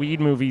thing about weed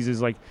movies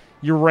is like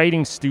you're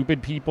writing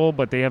stupid people,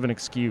 but they have an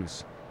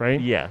excuse, right?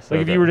 Yes.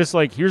 Like if you were just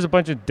like, here's a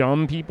bunch of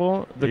dumb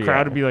people, the Yeah.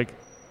 crowd would be like,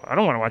 I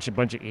don't want to watch a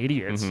bunch of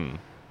idiots. Mhm.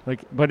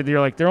 Like, but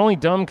you're like, they're only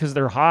dumb because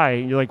they're high.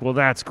 You're like, well,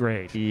 that's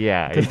great.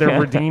 Yeah. Because they're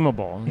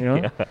redeemable, you know?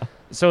 Yeah.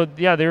 So,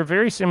 yeah, they were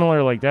very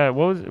similar like that.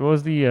 What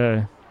was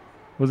the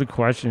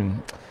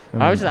question?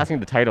 I was just asking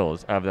the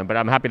titles of them, but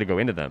I'm happy to go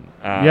into them.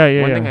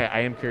 Yeah. One thing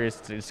I am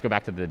curious to just go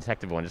back to the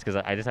detective one, just because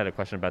I just had a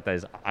question about that.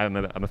 Is I'm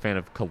a fan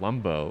of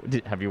Columbo.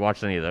 Have you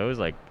watched any of those?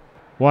 Like,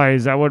 Why?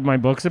 Is that what my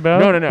book's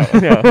about?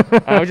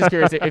 no. I was just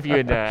curious if you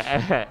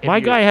had. My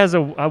guy has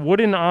a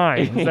wooden eye.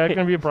 Is that going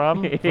to be a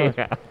problem?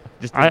 Yeah.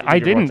 Just I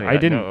didn't. I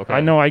didn't. No, okay.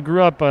 I know. I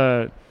grew up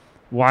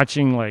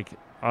watching like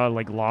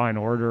Law and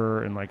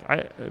Order and like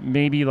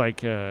maybe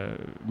like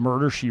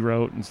Murder She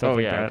Wrote and stuff Oh,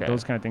 like yeah, that. okay.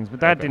 Those kind of things. But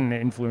that Okay. didn't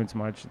influence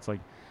much. It's like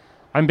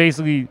I'm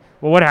basically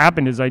what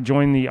happened is I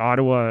joined the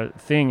Ottawa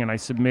thing and I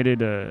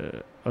submitted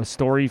a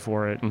story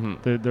for it,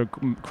 Mhm. the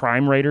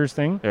crime writers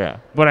thing. Yeah.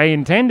 But I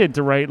intended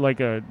to write like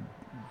a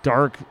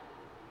dark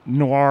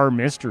noir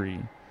mystery.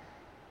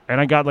 And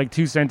I got like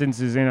 2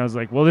 sentences in. I was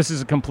like, well, this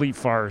is a complete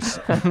farce.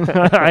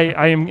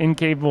 I am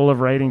incapable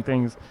of writing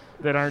things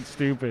that aren't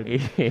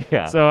stupid.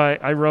 Yeah. So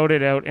I wrote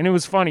it out. And it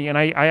was funny. And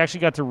I actually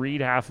got to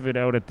read half of it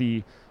out at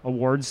the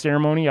awards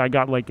ceremony. I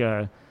got like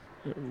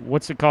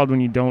what's it called when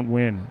you don't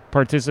win?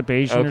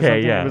 Participation or Okay,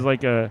 something. yeah. It was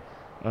like a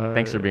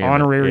Thanks for being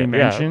honorary yeah.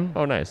 mention,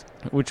 Oh, nice.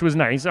 which was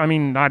nice. I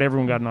mean, not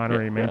everyone got an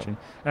honorary Yeah. mention.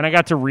 And I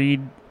got to read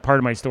part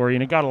of my story,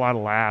 and it got a lot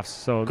of laughs.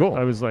 So Cool.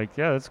 I was like,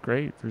 yeah, that's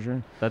great for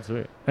sure. That's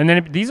sweet. And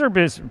then these are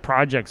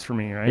projects for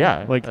me, right?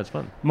 Yeah. Like that's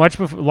fun.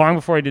 long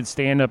before I did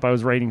stand up, I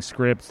was writing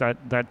scripts.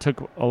 That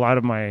took a lot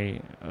of my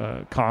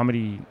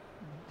comedy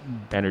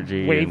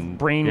Energy.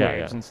 brain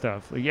waves and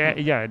stuff. Like,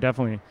 yeah,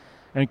 definitely.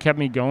 And it kept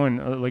me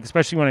going. Like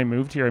especially when I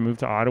moved here, I moved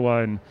to Ottawa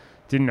and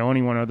didn't know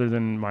anyone other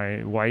than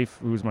my wife,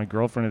 who was my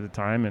girlfriend at the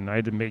time, and I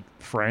had to make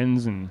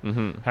friends and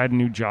Mm-hmm. had a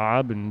new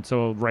job, and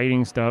so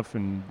writing stuff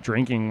and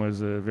drinking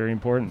was very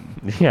important.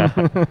 Yeah.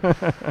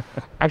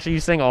 Actually, you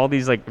saying all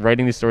these, like,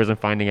 writing these stories and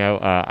finding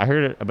out. I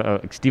heard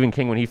about Stephen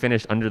King when he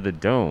finished Under the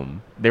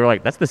Dome. They were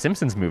like, that's the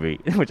Simpsons movie,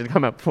 which had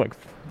come out for like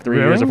 3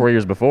 years Really? or 4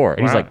 years before.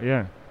 And he's Wow, like,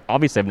 yeah,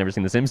 obviously, I've never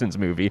seen the Simpsons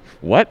movie.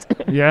 What?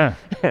 yeah.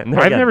 And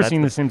I've yeah, never that's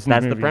seen the Simpsons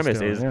That's movie the premise.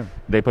 still, Is yeah.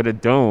 they put a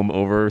dome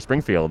over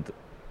Springfield.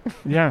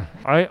 Yeah,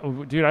 I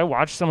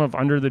watched some of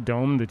Under the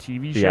Dome, the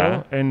TV show,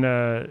 Yeah. and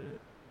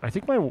I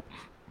think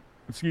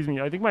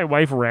my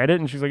wife read it,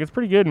 and she's like, "It's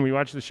pretty good." And we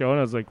watched the show, and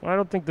I was like, "Well, I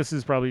don't think this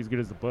is probably as good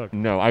as the book."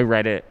 No, I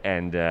read it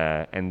and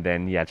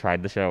then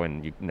tried the show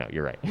and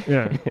you're right.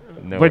 Yeah,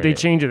 No but they way.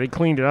 changed it. They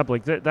cleaned it up.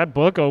 Like that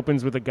book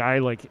opens with a guy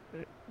like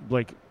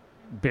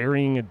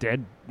burying a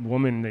dead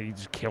woman that he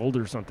just killed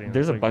or something.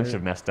 There's It's a like, bunch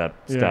of messed up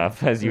Yeah,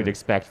 stuff, as you'd yeah.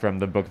 expect from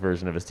the book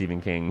version of a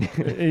Stephen King.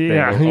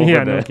 yeah, thing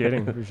over no the-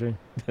 kidding, for sure.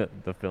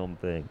 the film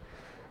thing.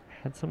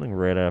 I had something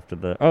right after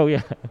the. Oh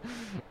yeah,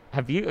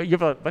 you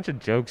have a bunch of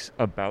jokes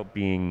about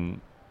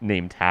being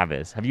named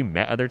Tavis. Have you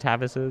met other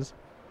Tavises?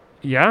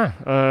 Yeah,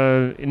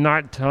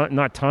 not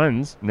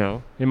tons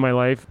No. in my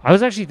life. I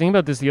was actually thinking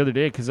about this the other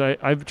day because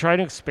I've tried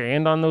to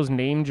expand on those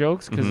name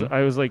jokes because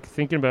I was like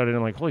thinking about it and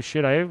I'm like, holy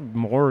shit, I have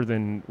more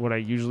than what I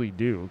usually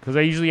do because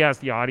I usually ask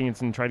the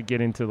audience and try to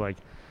get into like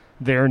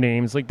their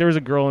names. Like there was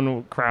a girl in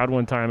the crowd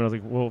one time and I was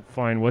like, well,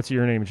 fine, what's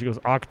your name? And she goes,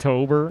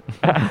 October.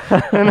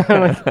 And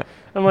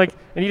I'm like,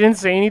 and you didn't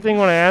say anything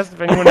when I asked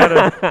if anyone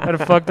had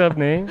a fucked up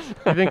name.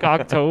 You think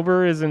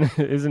October is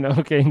an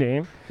okay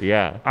name?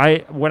 Yeah.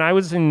 When I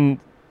was in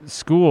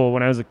school,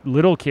 when I was a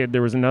little kid,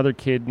 there was another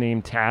kid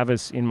named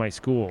Tavis in my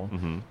school,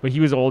 but he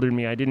was older than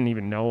me. I didn't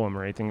even know him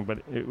or anything, but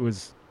it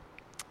was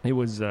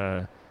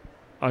a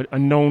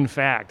known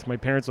fact. My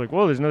parents were like,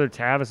 whoa, there's another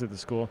Tavis at the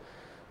school.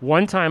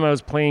 One time I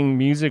was playing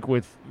music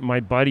with my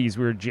buddies.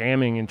 We were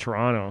jamming in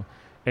Toronto,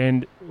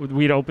 and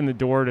we'd open the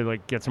door to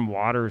like get some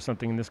water or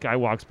something, and this guy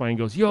walks by and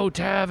goes, yo,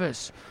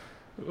 Tavis,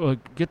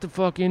 get the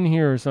fuck in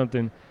here or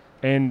something.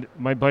 And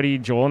my buddy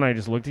Joel and I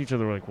just looked at each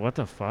other. We're like, what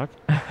the fuck?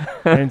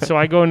 And so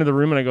I go into the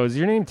room and I go, is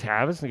your name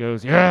Tavis? And he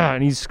goes, yeah.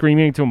 And he's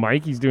screaming into a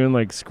mic. He's doing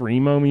like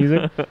screamo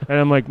music. And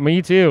I'm like,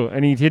 me too.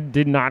 And he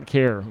did not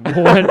care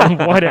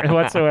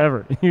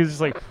whatsoever. He was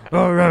just like,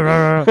 rah, rah,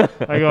 rah, rah.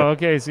 I go,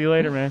 okay, see you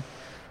later, man.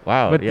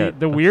 Wow. But yeah,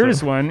 the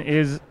weirdest one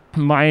is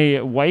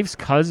my wife's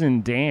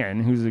cousin,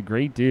 Dan, who's a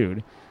great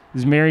dude,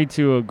 is married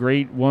to a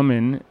great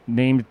woman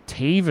named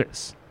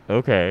Tavis.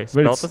 Okay.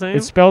 But Spelled the same?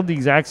 it's spelled the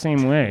exact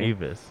same way.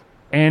 Tavis.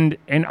 And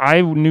I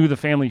knew the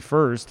family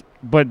first,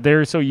 but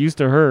they're so used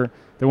to her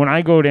that when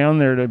I go down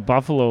there to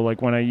Buffalo,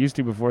 like when I used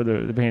to before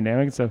the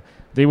pandemic and stuff,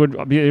 they'd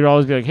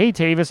always be like, hey,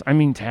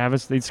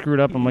 Tavis. They'd screw it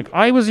up. I'm like,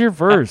 I was here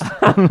first.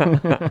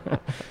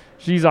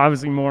 She's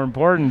obviously more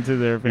important to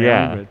their family.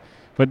 Yeah.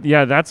 But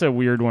yeah, that's a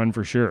weird one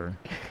for sure.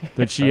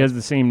 That she has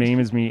the same name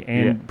as me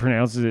and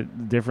pronounces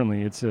it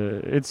differently.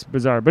 It's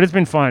bizarre, but it's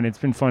been fun. It's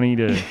been funny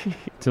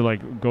to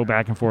like go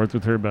back and forth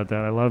with her about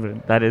that. I love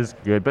it. That is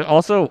good, but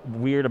also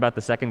weird about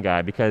the second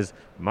guy because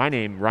my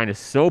name Ryan is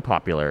so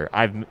popular.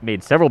 I've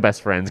made several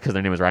best friends because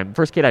their name is Ryan.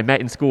 First kid I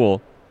met in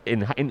school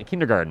in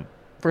kindergarten.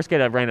 First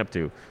kid I ran up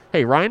to.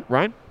 Hey, Ryan,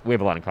 we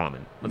have a lot in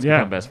common. Let's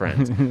become best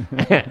friends.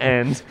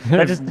 And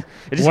that just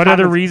what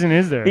other reason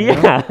is there?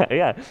 Yeah,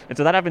 yeah. And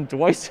so that happened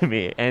twice to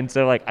me. And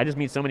so like I just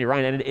meet so many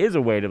Ryan, and it is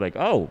a way to like,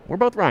 oh, we're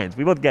both Ryans.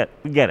 We get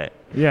it.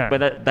 Yeah.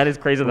 But that is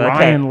crazy. That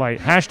Ryan light.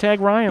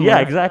 Hashtag Ryan light. Yeah,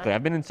 exactly.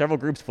 I've been in several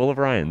groups full of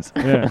Ryans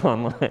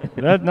online.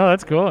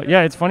 That's cool.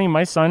 Yeah, it's funny.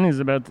 My son is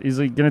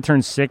like going to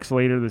turn 6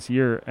 later this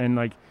year, and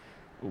like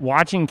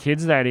watching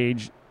kids that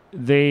age,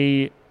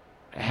 they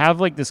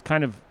have like this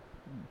kind of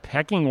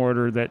pecking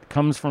order that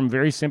comes from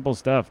very simple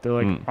stuff. They're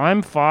like,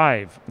 I'm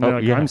 5. And they're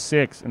like, I'm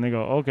 6. And they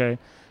go, okay.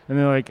 And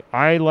they're like,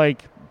 I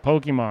like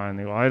Pokemon. And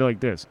they go, I like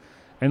this.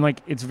 And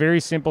like, it's very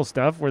simple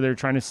stuff where they're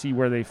trying to see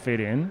where they fit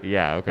in.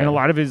 Yeah, okay. And a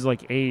lot of it is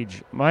like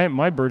age.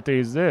 My birthday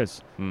is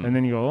this. And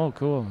then you go, oh,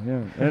 cool.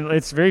 Yeah. And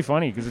it's very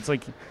funny because it's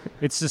like,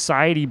 it's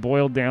society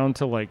boiled down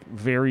to like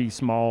very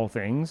small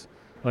things.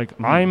 Like,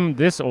 I'm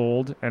this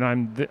old, and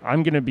I'm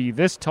going to be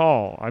this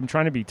tall. I'm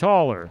trying to be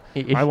taller.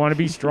 I want to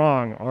be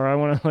strong, or I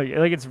want to,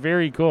 like it's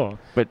very cool.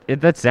 But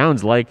that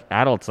sounds like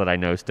adults that I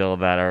know still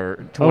that are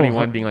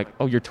 21 being like,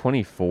 oh, you're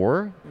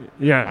 24?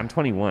 Yeah. I'm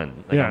count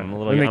I'm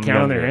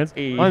on their hands.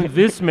 I'm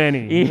this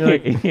many.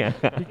 Like, yeah.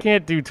 You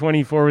can't do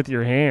 24 with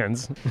your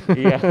hands.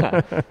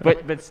 Yeah.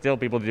 But still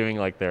people doing,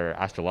 like, their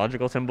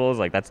astrological symbols,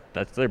 like, that's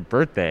their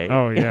birthday.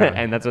 Oh, yeah.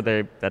 And that's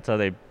how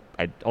they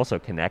I also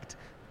connect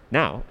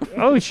now.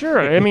 Oh, sure.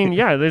 I mean,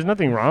 yeah, there's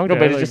nothing wrong with that. No,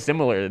 but it's like, just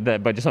similar,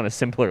 but just on a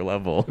simpler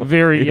level.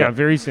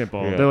 Very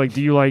simple. Yeah. They're like,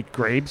 do you like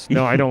grapes?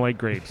 No, I don't like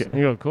grapes. And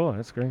you go, cool,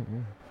 that's great.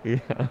 Yeah.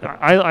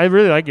 I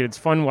really like it. It's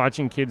fun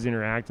watching kids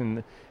interact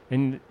and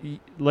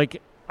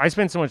like I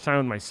spend so much time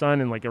with my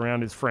son and like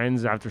around his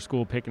friends after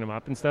school picking him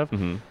up and stuff.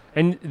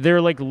 And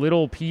they're like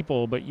little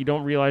people, but you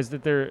don't realize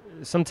that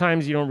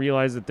sometimes you don't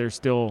realize that they're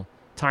still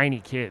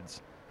tiny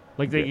kids.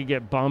 Like they could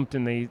get bumped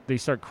and they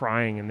start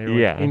crying and they're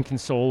like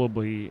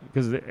inconsolably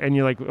and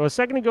you're like, well, a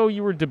second ago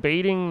you were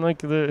debating like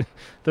the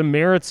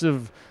merits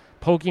of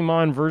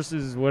Pokemon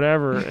versus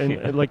whatever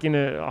and like in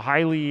a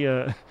highly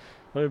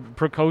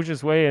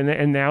precocious way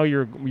and now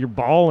you're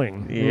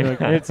bawling. Yeah.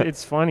 Like,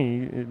 it's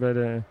funny,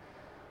 but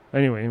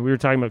anyway, we were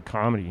talking about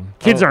comedy.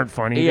 Kids aren't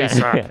funny. They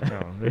suck.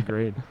 No, they're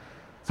great.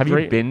 Have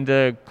you been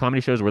to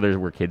comedy shows where there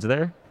were kids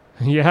there?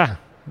 Yeah,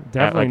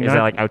 definitely. Is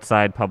that like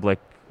outside public?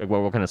 Like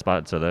what kind of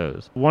spots are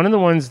those? One of the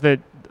ones that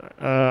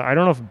I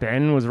don't know if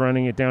Ben was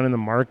running it down in the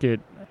market.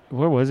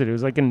 Where was it? It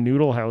was like a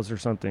noodle house or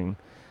something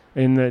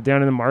down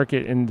in the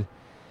market. And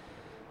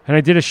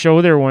I did a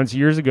show there once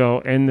years ago.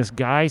 And this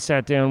guy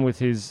sat down with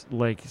his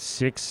like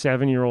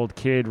 6-7-year-old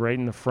kid right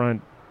in the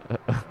front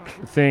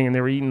thing. And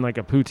they were eating like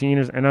a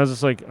poutine. And I was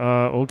just like,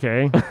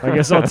 okay, I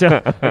guess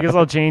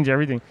I'll change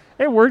everything.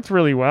 It worked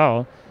really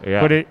well.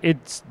 Yeah. But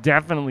it's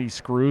definitely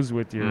screws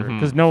with your,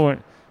 because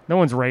no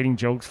one's writing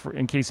jokes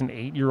in case an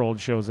 8-year-old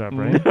shows up,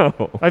 right?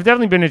 No. I've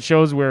definitely been at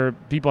shows where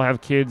people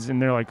have kids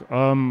and they're like,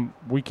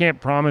 we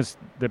can't promise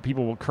that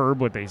people will curb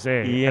what they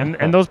say. Yeah.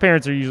 And those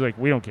parents are usually like,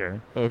 we don't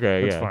care.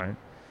 Okay, That's fine.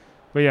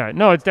 But yeah,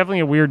 no, it's definitely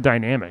a weird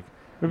dynamic.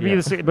 It'd be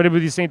the same, but it would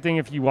be the same thing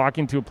if you walk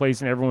into a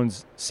place and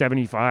everyone's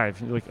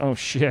 75. You're like, oh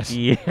shit.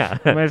 Yeah.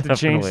 I might have to change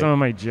definitely. some of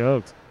my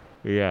jokes.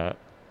 Yeah.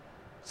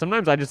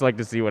 Sometimes I just like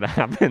to see what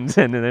happens,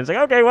 and then it's like,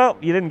 okay, well,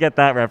 you didn't get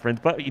that reference,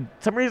 but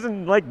some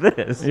reason like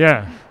this.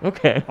 Yeah.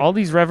 Okay. All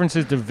these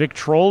references to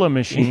Victrola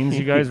machines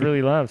you guys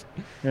really love.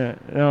 Yeah.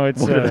 No,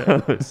 it's What are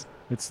those?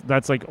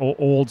 that's like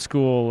old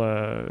school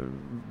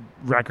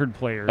record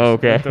players.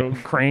 Okay. With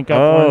the crank up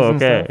Oh,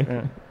 ones and okay. stuff.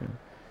 Yeah.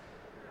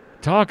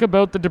 Talk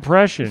about the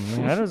Depression.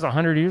 That was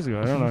 100 years ago.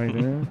 I don't know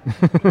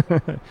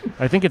anything.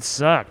 I think it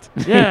sucked.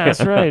 Yeah,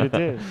 that's right. It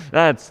did.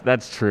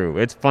 That's true.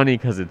 It's funny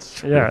because it's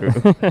true.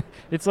 Yeah.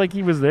 It's like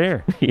he was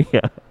there.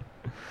 Yeah.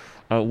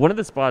 One of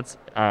the spots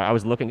I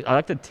was looking, I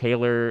like to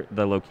tailor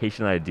the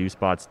location that I do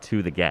spots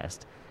to the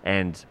guest.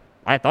 And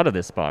I thought of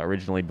this spot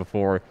originally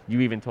before you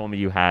even told me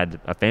you had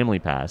a family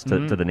pass to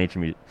the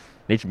Nature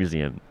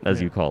Museum,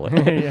 as you call it.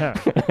 Yeah.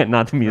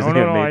 Not the Museum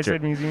No, of Nature. I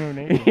said Museum of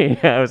Nature.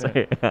 Yeah, I was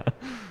like, yeah.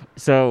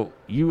 So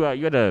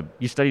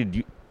you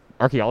studied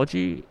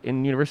archaeology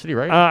in university,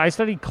 right? I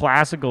studied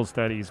classical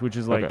studies, which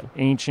is like Okay.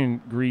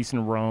 ancient Greece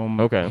and Rome,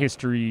 Okay.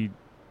 history,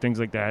 things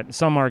like that.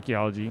 Some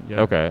archaeology.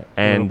 Yeah. Okay.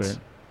 little bit.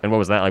 And what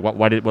was that like?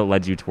 What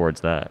led you towards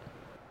that?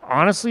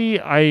 Honestly,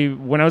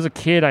 when I was a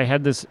kid, I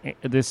had this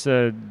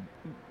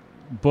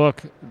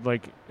book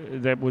like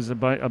that was a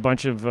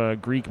bunch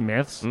of Greek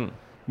myths.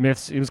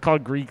 Myths. It was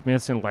called Greek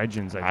Myths and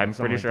Legends. I think, I'm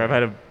something pretty like sure that. I've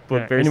had a book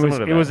Yeah, very and similar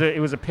to it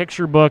that. was a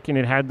picture book, and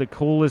it had the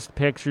coolest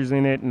pictures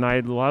in it, and I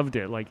loved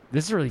it. Like,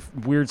 this is a really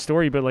weird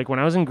story, but like when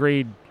I was in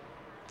grade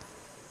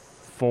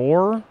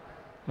 4,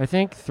 I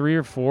think 3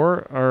 or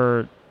 4,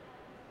 or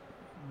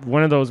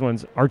one of those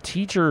ones, our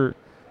teacher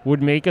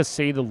would make us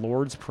say the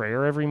Lord's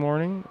Prayer every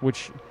morning,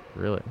 which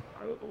Really?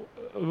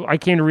 I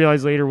came to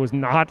realize later was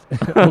not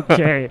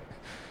okay.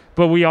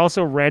 But we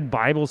also read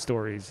Bible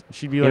stories.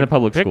 She'd be like, In a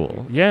public pick,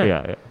 school. Yeah.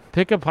 Yeah.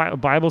 Pick a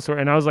Bible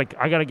story. And I was like,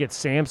 I got to get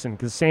Samson,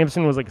 because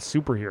Samson was like a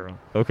superhero.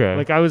 Okay.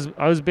 Like I was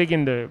big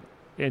into,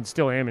 and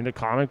still am, into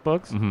comic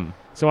books. Mm-hmm.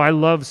 So I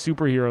love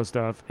superhero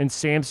stuff. And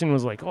Samson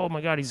was like, oh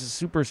my God, he's a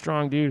super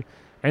strong dude.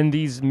 And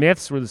these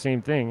myths were the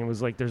same thing. It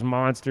was like there's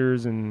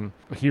monsters and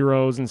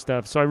heroes and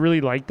stuff. So I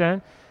really liked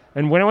that.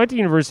 And when I went to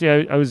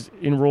university, I was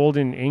enrolled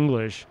in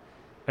English.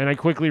 And I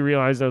quickly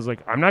realized I was like,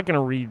 I'm not going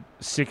to read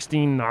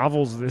 16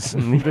 novels this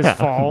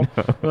fall.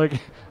 Like,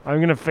 I'm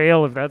going to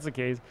fail if that's the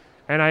case.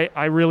 And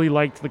I really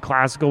liked the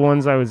classical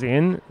ones I was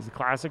in, the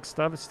classic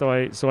stuff. So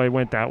I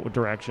went that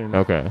direction.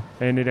 Okay.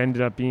 And it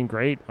ended up being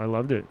great. I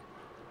loved it.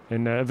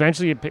 And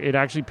eventually it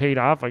actually paid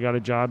off. I got a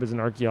job as an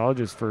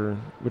archaeologist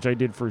which I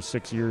did for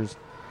 6 years,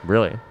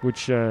 Really?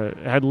 which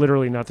had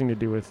literally nothing to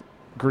do with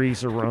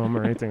Greece or Rome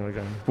or anything like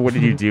that. But what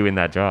did you do in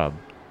that job?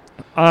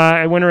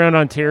 I went around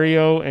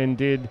Ontario and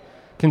did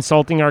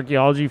consulting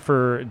archaeology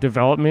for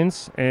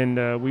developments,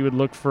 and we would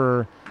look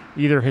for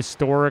either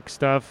historic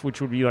stuff, which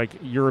would be like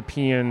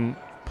European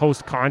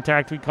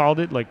post-contact, we called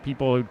it, like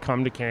people who'd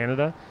come to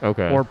Canada,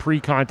 Okay. or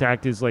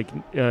pre-contact is like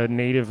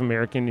Native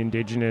American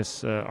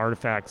indigenous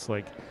artifacts,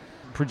 like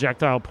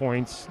projectile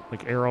points,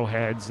 like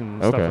arrowheads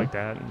and stuff Okay. like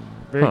that.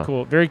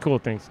 And very cool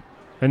things.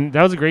 And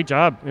that was a great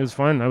job. It was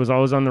fun. I was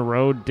always on the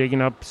road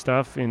digging up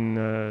stuff in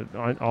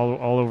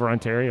all over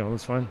Ontario. It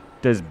was fun.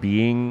 Does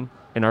being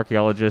an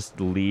archaeologist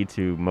lead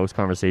to most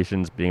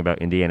conversations being about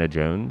Indiana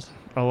Jones?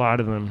 A lot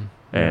of them.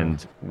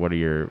 And what are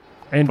your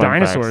And fun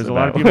dinosaurs. facts A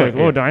lot of about- people are like,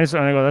 oh, Yeah. dinosaur.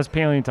 And I go, that's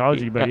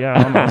paleontology. But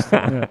yeah, almost.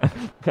 Yeah.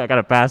 I got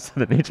to pass to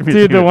the Nature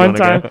Museum. Dude, the if you one wanna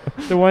time, go.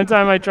 the one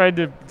time I tried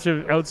to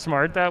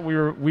outsmart that,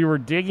 we were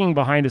digging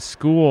behind a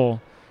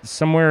school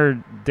somewhere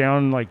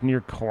down like near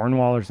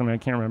Cornwall or something. I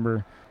can't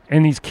remember.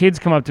 And these kids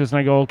come up to us, and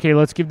I go, okay,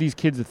 let's give these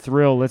kids a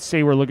thrill. Let's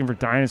say we're looking for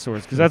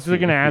dinosaurs, because that's what they're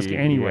going to ask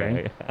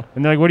anyway. Yeah.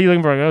 And they're like, what are you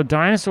looking for? I go,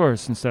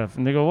 dinosaurs and stuff.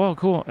 And they go, well,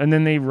 cool. And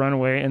then they run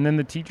away. And then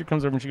the teacher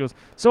comes over and she goes,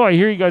 so I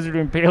hear you guys are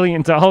doing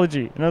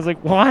paleontology. And I was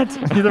like, what?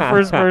 You're the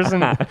first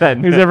person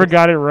who's ever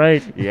got it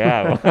right.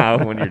 Yeah,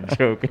 wow, when you're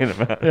joking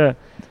about Yeah.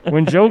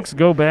 When jokes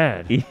go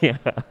bad. Yeah.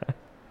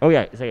 Oh,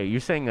 yeah. So you're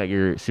saying that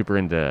you're super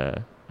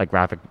into like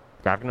graphic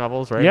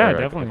novels, right? Yeah, Or,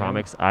 like, definitely, yeah.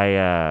 comics.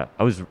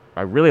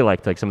 I really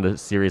liked like some of the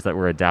series that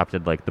were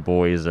adapted, like The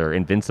Boys or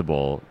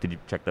Invincible. Did you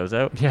check those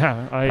out?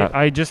 Yeah.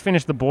 I just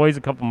finished The Boys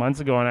a couple months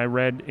ago, and I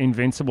read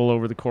Invincible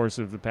over the course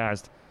of the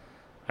past,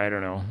 I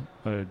don't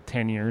know,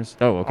 10 years.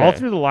 Oh, okay. All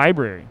through the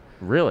library.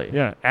 Really?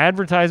 Yeah,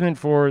 advertisement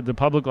for the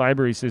public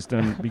library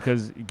system,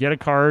 because you get a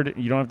card,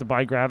 you don't have to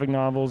buy graphic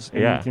novels,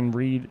 and Yeah. you can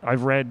read.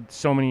 I've read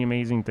so many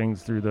amazing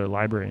things through the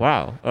library.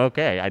 Wow.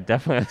 Okay. I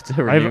definitely have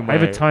to I renew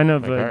have a ton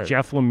of my card.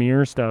 Jeff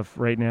Lemire stuff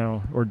right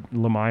now, or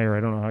Lemire,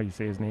 I don't know how you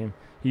say his name.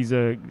 He's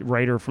a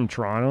writer from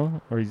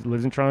Toronto, or he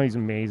lives in Toronto. He's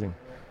amazing.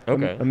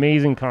 Okay.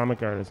 Amazing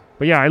comic artist.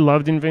 But yeah, I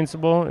loved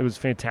Invincible. It was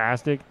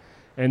fantastic.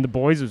 And The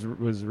Boys was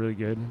really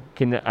good.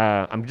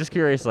 I'm just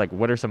curious, like,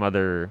 what are some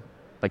other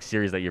like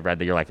series that you've read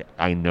that you're like,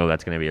 I know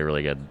that's going to be a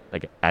really good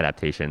like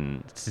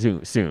adaptation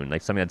soon,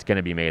 like something that's going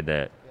to be made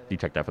that you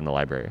checked out from the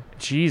library?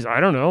 Jeez, I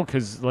don't know,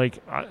 because like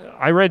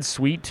I read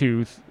Sweet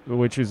Tooth,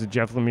 which is a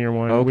Jeff Lemire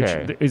one,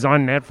 Okay. which is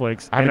on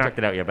Netflix. I haven't and checked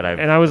it out yet, but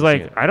I was seen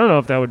like, it. I don't know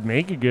if that would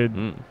make a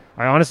good.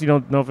 I honestly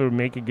don't know if it would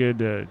make a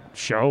good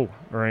show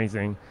or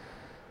anything.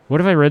 What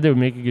have I read that would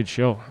make a good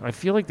show? I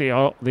feel like they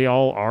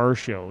all are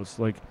shows.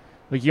 Like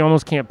you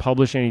almost can't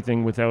publish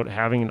anything without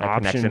having an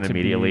option connection to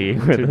immediately be,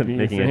 with to be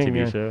making a thing, TV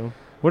yeah. show.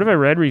 What have I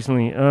read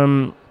recently?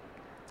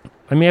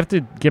 I may have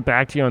to get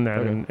back to you on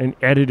that and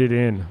edit it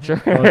in.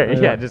 Sure. Yeah.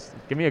 Yeah, just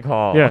give me a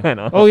call. Yeah. and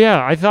I'll- Oh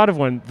yeah, I thought of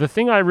one. The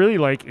thing I really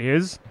like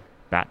is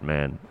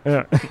Batman.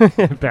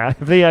 Have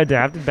they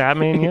adapted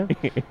Batman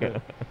yet? Yeah.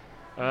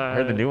 I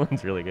heard the new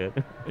one's really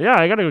good. Yeah,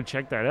 I gotta go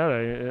check that out.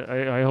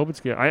 I hope it's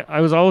good.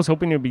 I was always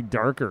hoping it would be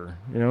darker,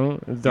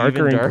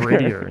 darker and darker.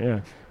 grittier. Yeah.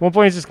 At one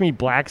point, it's just gonna be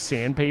black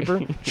sandpaper.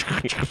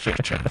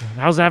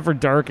 How's that for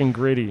dark and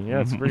gritty?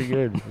 Yeah, it's pretty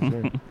good. For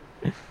sure.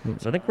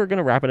 So I think we're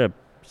gonna wrap it up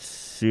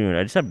soon.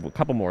 I just have a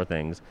couple more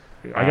things.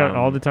 I got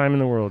all the time in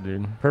the world,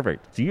 dude.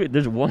 Perfect. So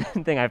there's one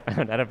thing I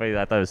found out about you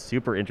that I thought was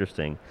super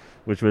interesting,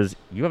 which was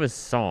you have a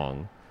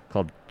song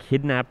called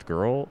 "Kidnapped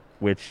Girl,"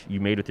 which you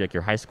made with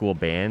your high school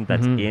band.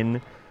 That's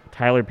in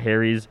Tyler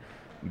Perry's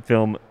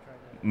film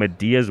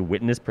Medea's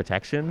Witness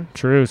Protection.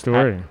 True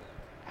story.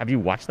 Have you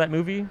watched that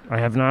movie? I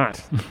have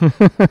not,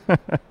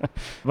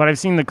 but I've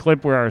seen the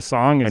clip where our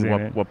song is And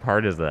in it. what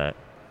part is that?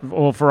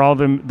 Well, for all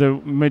the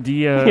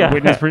Medea Yeah.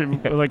 witness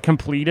like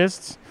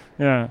completists.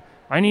 Yeah,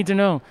 I need to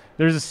know.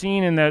 There's a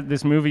scene in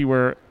this movie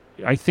where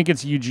I think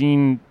it's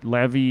Eugene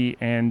Levy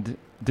and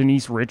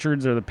Denise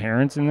Richards are the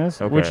parents in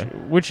this. Okay.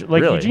 Which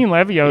like Really? Eugene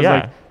Levy, I was Yeah.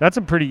 like, that's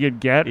a pretty good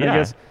get. I Yeah.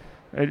 guess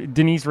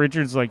Denise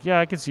Richards, like, yeah,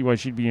 I could see why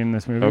she'd be in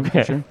this movie. For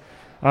Okay.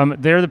 sure.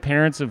 They're the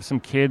parents of some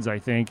kids, I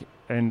think,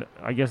 and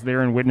I guess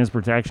they're in witness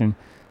protection.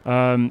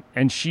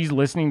 And she's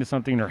listening to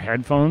something in her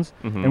headphones,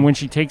 and when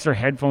she takes her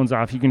headphones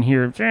off, you can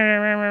hear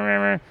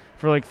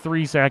for like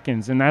 3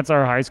 seconds, and that's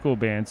our high school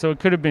band. So it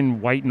could have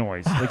been white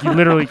noise, like you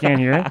literally can't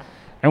hear it,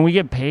 and we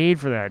get paid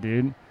for that,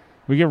 dude.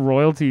 We get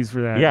royalties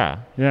for that. Yeah.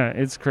 Yeah,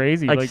 it's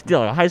crazy. Like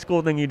still a high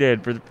school thing you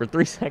did for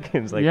 3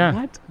 seconds. Like yeah,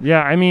 what?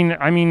 yeah. I mean,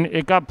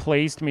 it got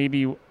placed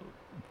maybe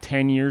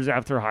 10 years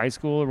after high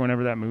school or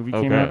whenever that movie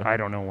came Okay. out. I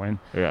don't know when.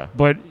 Yeah.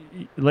 But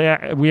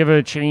we have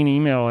a chain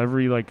email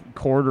every like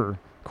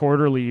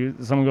quarterly.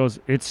 Someone goes,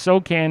 "It's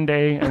SoCan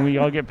Day," and we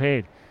all get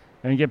paid.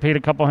 And you get paid a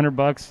couple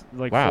 $100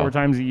 like Wow. 4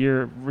 times a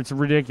year. It's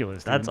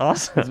ridiculous. That's dude.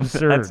 awesome. It's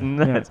absurd. That's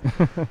nuts.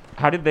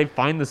 How did they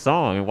find the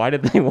song and why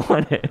did they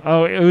want it?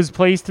 Oh, it was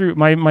placed through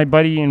my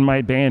buddy in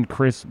my band,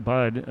 Chris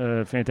Budd,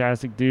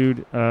 fantastic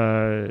dude.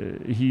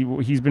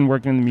 He's been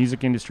working in the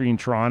music industry in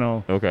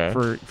Toronto Okay.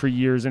 for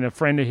years, and a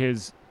friend of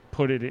his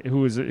put it,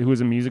 who was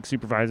a music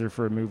supervisor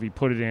for a movie,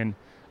 put it in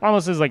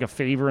almost as like a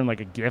favor and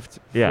like a gift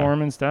Yeah. for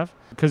him and stuff,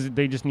 because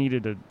they just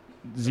needed a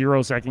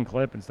 0-second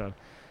clip and stuff.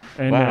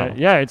 And Wow.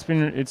 yeah, it's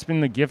been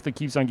the gift that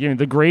keeps on giving.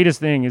 The greatest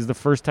thing is the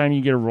first time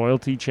you get a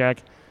royalty check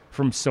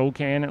from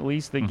SoCan, at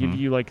least they give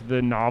you like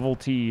the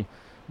novelty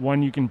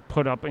one you can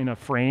put up in a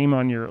frame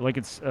on your, like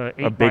it's 8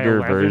 A bigger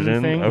by 11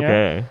 version. thing, yeah.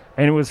 Okay.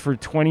 And it was for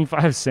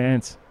 25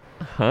 cents.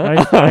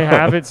 Huh? I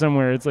have it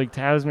somewhere. It's like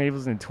Taz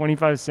Mapleson,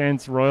 25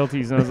 cents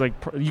royalties, and I was like,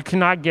 you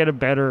cannot get a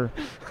better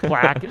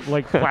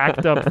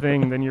plaqued up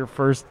thing than your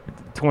first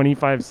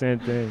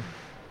 25-cent thing.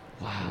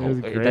 It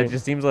was That great.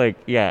 just seems like,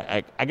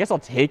 yeah, I guess I'll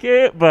take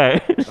it,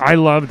 but I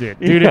loved it,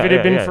 dude. Yeah, if it had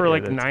yeah, been yeah, for yeah,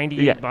 like that's-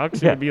 98 yeah,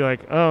 bucks, yeah. it'd be like,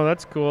 oh,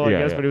 that's cool, I Yeah,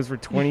 guess. yeah. But it was for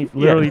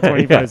literally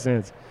 25 yeah.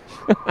 cents.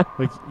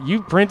 Like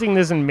you printing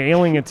this and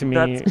mailing it to me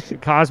That's-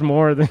 it cost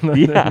more than,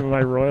 Yeah. than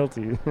my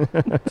royalty.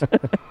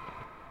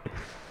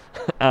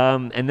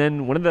 and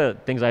then one of the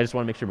things I just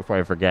want to make sure before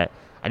I forget,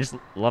 I just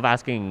love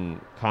asking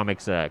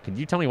comics, could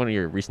you tell me one of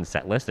your recent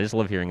set lists? I just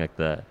love hearing like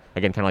kind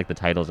of like the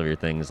titles of your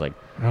things, like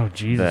Oh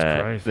Jesus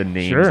Christ! the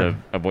names Sure.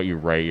 of what you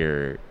write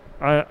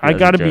I as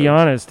got to a be joke.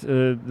 honest.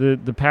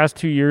 The past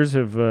 2 years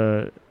have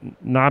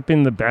not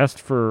been the best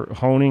for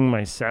honing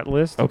my set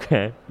list.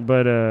 Okay.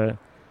 But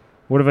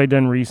what have I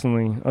done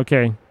recently?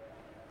 Okay.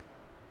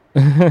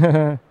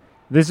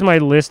 This is my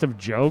list of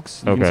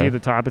jokes. You can Okay. see at the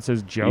top it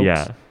says jokes,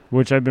 Yeah.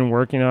 which I've been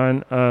working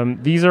on.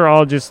 These are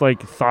all just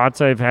like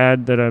thoughts I've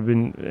had that I've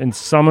been, and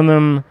some of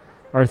them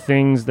are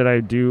things that I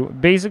do.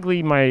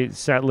 Basically, my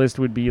set list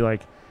would be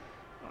like,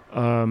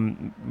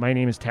 my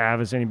name is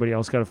Tavis. Anybody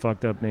else got a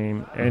fucked up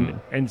name?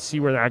 And see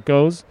where that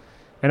goes.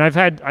 And I've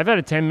had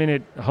a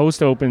 10-minute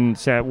host open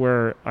set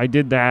where I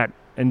did that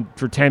and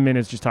for 10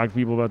 minutes just talked to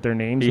people about their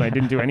names and I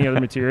didn't do any other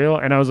material,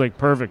 and I was like,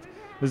 perfect.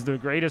 This is the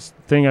greatest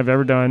thing I've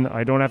ever done.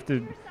 I don't have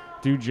to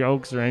do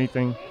jokes or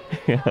anything.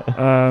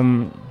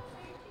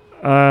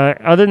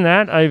 Other than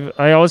that,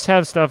 I always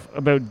have stuff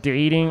about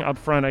dating up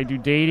front. I do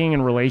dating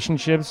and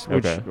relationships,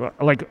 which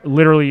like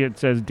literally it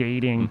says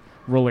dating,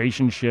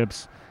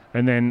 relationships.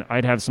 And then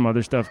I'd have some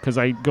other stuff because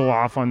I go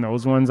off on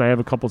those ones. I have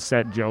a couple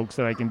set jokes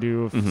that I can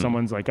do if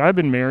someone's like, I've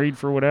been married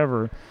for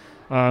whatever.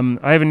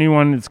 I have a new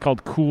one. It's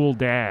called Cool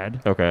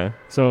Dad. Okay.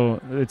 So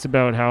it's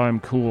about how I'm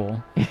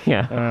cool.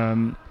 Yeah.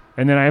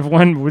 And then I have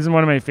one. This is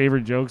one of my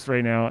favorite jokes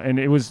right now. And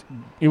it was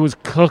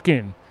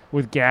cooking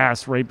with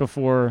gas right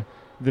before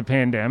the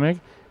pandemic.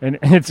 and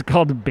it's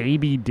called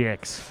Baby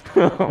Dicks.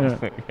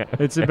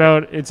 It's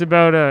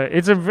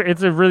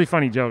a really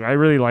funny joke. I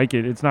really like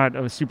it. It's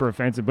not super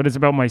offensive, but it's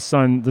about my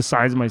son, the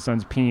size of my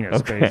son's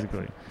penis,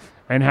 basically,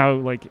 and how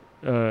like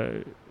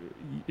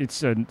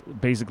it's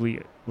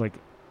basically like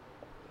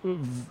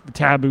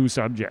taboo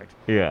subject.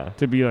 Yeah.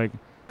 To be like,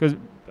 because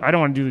I don't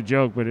want to do the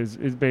joke, but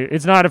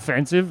it's not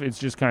offensive. It's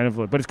just kind of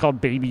like, but it's called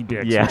Baby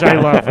Dicks, which I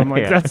love. I'm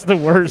like, that's the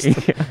worst,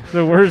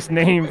 the worst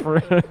name for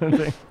a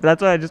thing.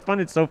 That's why I just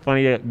find it so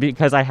funny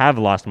because I have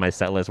lost my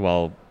set list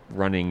while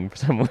running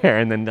somewhere,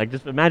 and then like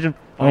just imagine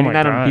finding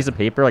that on a piece of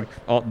paper, like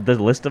the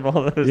list of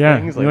all those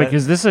things. You're like,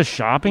 is this a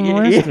shopping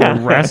list? A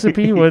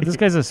recipe? What? This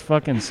guy's a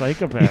fucking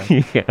psychopath.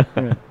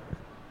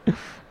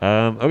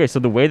 Okay, so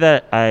the way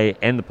that I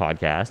end the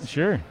podcast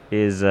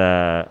is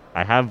I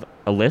have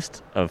a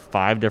list of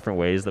 5 different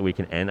ways that we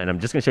can end, and I'm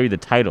just going to show you the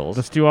titles.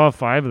 Let's do all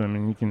 5 of them,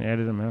 and you can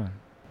edit them out.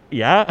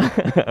 Yeah?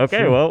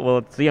 Okay, well,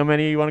 let's see how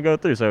many you want to go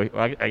through. So,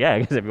 I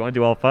guess if you want to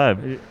do all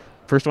 5.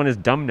 First one is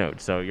dumb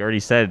notes. So you already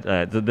said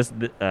this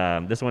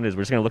one is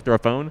we're just going to look through our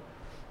phone,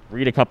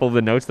 read a couple of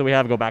the notes that we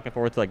have, go back and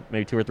forth like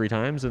maybe 2 or 3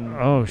 times, and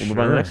we'll move on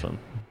to the next one.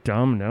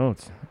 Dumb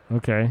notes.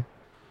 Okay.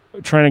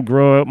 Trying to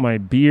grow out my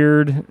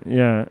beard,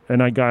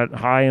 and I got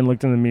high and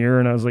looked in the mirror,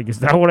 and I was like, is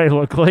that what I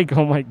look like?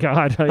 Oh my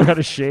God, I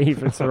gotta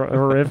shave. It's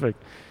horrific.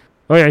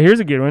 Oh yeah,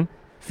 here's a good one.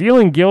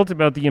 Feeling guilt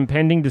about the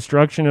impending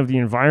destruction of the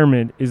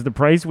environment is the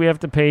price we have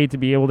to pay to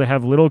be able to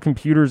have little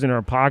computers in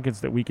our pockets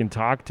that we can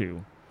talk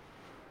to.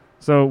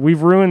 So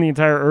we've ruined the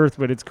entire earth,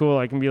 but it's cool.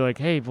 I can be like,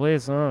 hey, play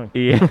a song.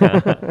 Yeah,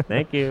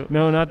 thank you.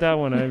 No, not that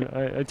one.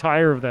 I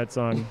tire of that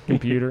song,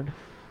 computer.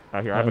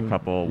 Here, I have a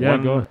couple. Yeah,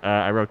 one, go.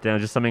 I wrote down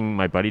just something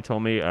my buddy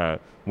told me.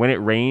 When it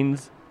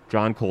rains,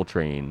 John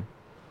Coltrane.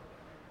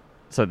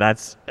 So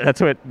that's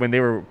what, when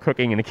they were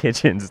cooking in the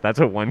kitchens, that's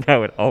what one guy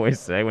would always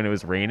say when it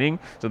was raining.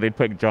 So they'd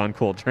put John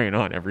Coltrane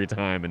on every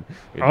time, and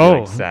it'd be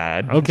like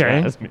sad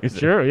jazz music.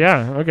 Sure,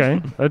 yeah,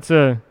 okay. That's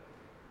I'd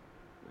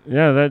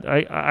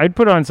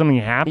put on something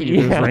happy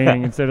if it was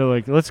raining instead of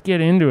like, let's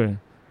get into it.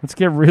 Let's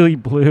get really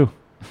blue.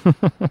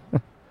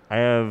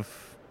 I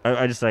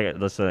just like,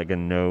 let's like a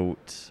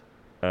note.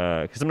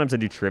 Because sometimes I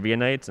do trivia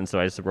nights, and so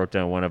I just wrote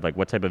down one of like,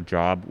 what type of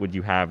job would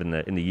you have in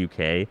the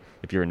UK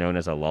if you were known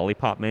as a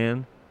lollipop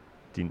man?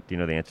 Do you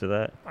know the answer to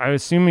that? I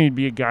assume he'd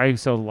be a guy who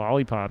sells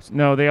lollipops.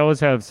 No, they always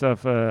have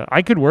stuff.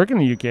 I could work in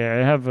the UK.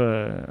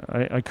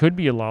 I could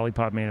be a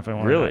lollipop man if I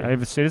wanted. Really? I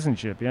have a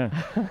citizenship. Yeah,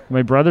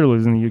 my brother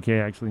lives in the UK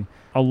actually.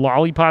 A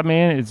lollipop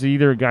man, it's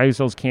either a guy who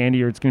sells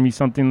candy or it's going to be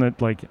something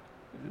that like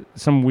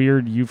some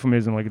weird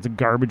euphemism, like it's a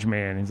garbage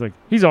man. He's like,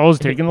 he's always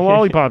taking the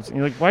lollipops. And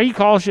you're like, why do you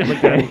call shit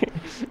like that?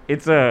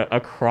 It's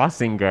a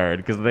crossing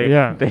guard because they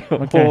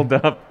hold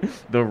up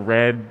the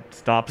red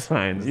stop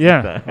signs.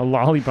 Yeah, a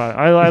lollipop.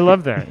 I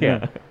love that.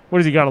 Yeah. What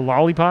has he got, a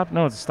lollipop?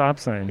 No, it's a stop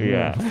sign.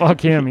 Yeah.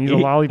 Fuck him. He's a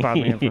lollipop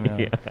man for now.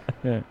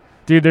 Yeah.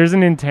 Dude, there's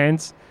an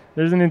intense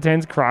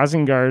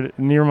crossing guard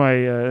near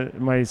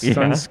my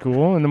son's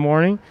school in the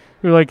morning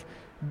who like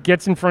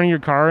gets in front of your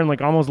car and like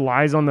almost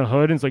lies on the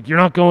hood and it's like, you're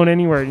not going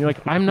anywhere. And you're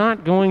like, I'm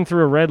not going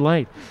through a red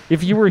light.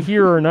 If you were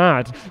here or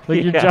not,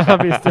 like your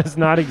job does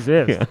not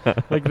exist.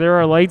 Like there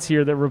are lights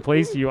here that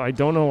replace you. I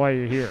don't know why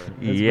you're here.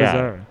 It's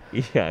bizarre.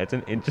 Yeah, it's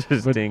an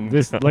interesting. But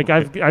this, like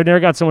I've never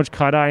got so much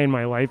cut eye in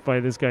my life by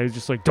this guy who's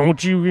just like,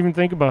 don't you even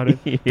think about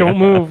it. Don't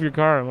move your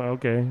car. I'm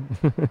like, okay.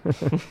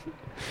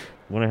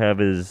 One I have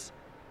is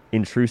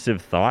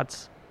intrusive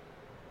thoughts,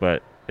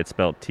 but it's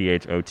spelled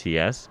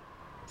THOTS.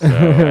 So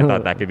I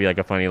thought that could be like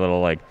a funny little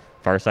like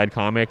Far Side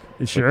comic.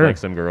 Sure. With, like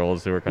some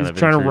girls who are kind of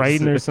trying to write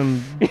and there's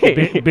some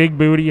big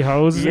booty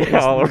hoes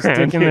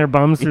sticking their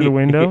bums through the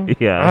window.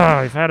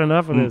 I've had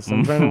enough of this.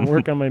 I'm trying to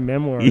work on my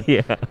memoir.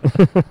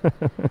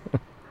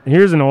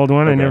 Here's an old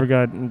one I never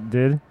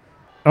did.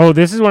 Oh,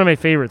 this is one of my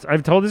favorites.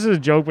 I've told this as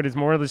a joke, but it's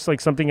more just like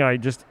something I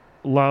just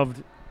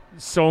loved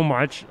so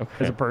much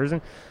as a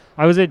person.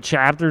 I was at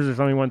Chapters or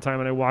something one time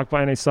and I walked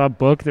by and I saw a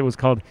book that was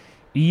called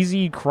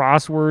Easy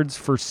Crosswords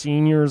for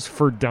Seniors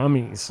for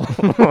Dummies.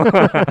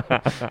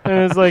 And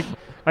it's like,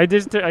 I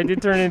did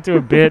turn it into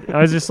a bit. I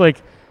was just like,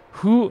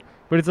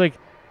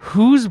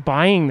 who's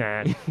buying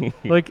that?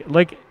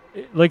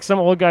 like some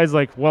old guy's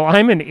like, well,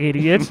 I'm an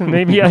idiot.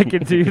 Maybe I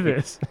could do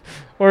this.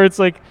 Or it's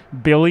like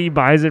Billy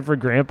buys it for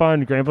Grandpa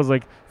and Grandpa's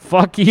like,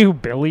 fuck you,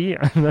 Billy.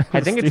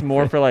 I think it's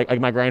more for like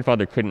my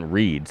grandfather couldn't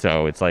read.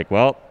 So it's like,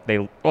 well, they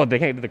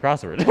can't do the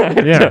crossword.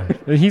 Yeah.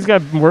 He's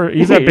got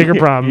bigger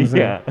problems.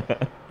 Yeah.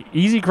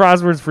 Easy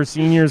crosswords for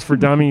seniors for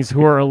dummies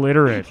who are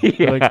illiterate.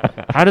 Like,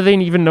 how do they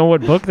even know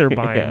what book they're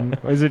buying?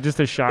 Is it just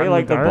a shot? They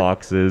like the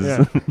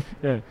boxes.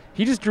 Yeah.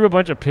 He just drew a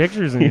bunch of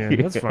pictures in here.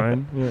 That's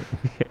fine.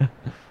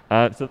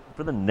 So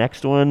for the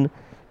next one,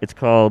 it's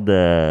called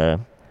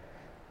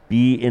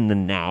Be in the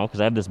Now,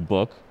 because I have this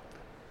book,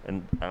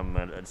 and I'm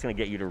just going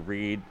to get you to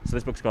read. So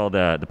this book's called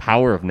The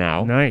Power of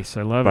Now. Nice.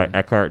 I love it. By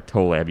Eckhart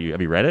Tolle. Have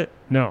you read it?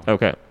 No.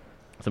 Okay. So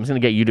I'm just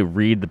going to get you to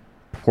read the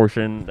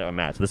portion that I'm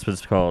at. So this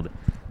was called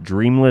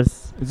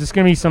dreamless. Is this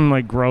gonna be some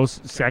like gross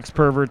sex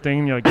pervert thing?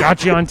 And you're like,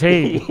 got you on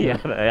tape. Yeah,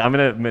 I'm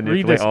gonna Read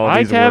manipulate this. all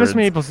I, these Tavis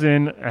words.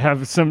 Mapleson,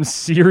 have some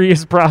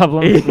serious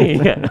problems.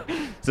 Yeah.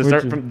 So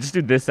start Which- from just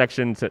do this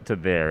section to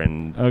there,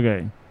 and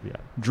Okay. yeah.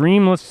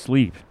 Dreamless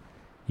sleep.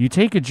 You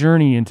take a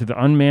journey into the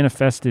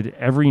unmanifested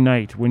every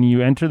night when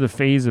you enter the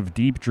phase of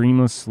deep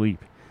dreamless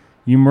sleep.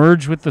 You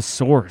merge with the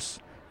source.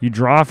 You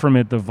draw from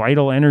it the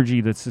vital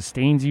energy that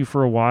sustains you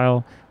for a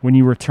while when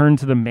you return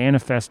to the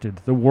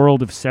manifested, the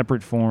world of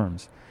separate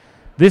forms.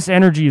 This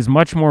energy is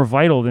much more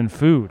vital than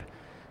food.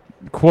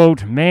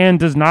 Quote, man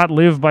does not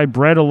live by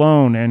bread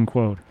alone, end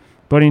quote.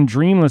 But in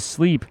dreamless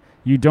sleep,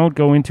 you don't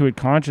go into it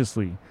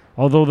consciously.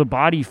 Although the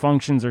body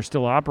functions are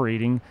still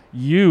operating,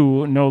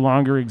 you no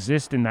longer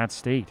exist in that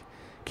state.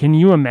 Can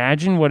you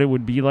imagine what it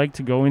would be like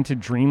to go into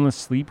dreamless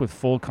sleep with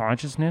full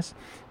consciousness?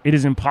 It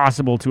is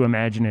impossible to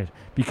imagine it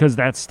because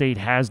that state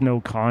has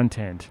no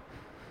content.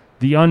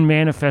 The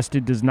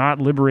unmanifested does not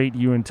liberate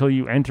you until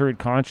you enter it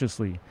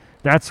consciously.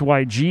 That's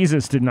why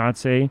Jesus did not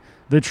say,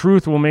 the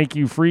truth will make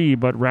you free,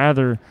 but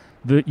rather,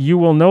 you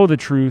will know the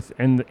truth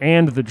and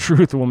the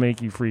truth will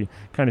make you free.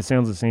 Kind of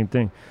sounds the same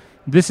thing.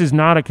 This is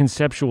not a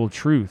conceptual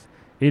truth.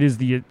 It is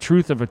the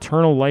truth of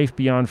eternal life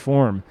beyond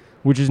form,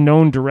 which is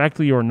known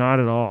directly or not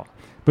at all.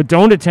 But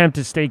don't attempt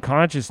to stay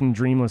conscious in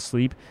dreamless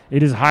sleep.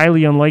 It is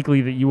highly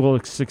unlikely that you will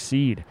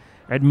succeed.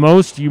 At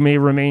most, you may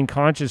remain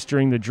conscious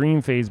during the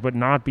dream phase, but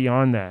not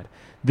beyond that.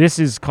 This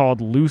is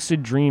called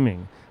lucid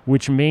dreaming,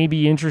 which may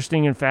be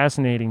interesting and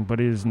fascinating, but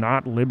it is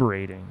not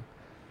liberating.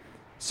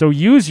 So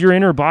use your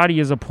inner body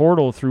as a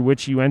portal through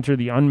which you enter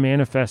the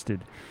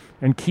unmanifested,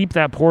 and keep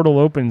that portal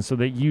open so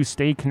that you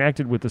stay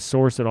connected with the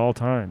source at all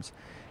times.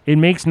 It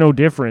makes no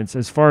difference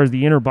as far as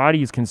the inner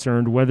body is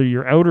concerned whether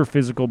your outer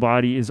physical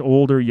body is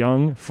old or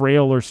young,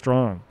 frail or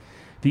strong.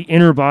 The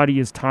inner body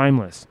is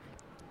timeless.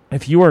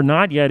 If you are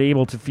not yet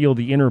able to feel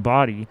the inner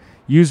body,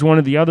 use one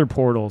of the other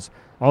portals,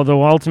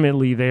 although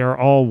ultimately they are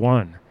all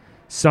one.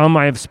 Some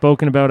I have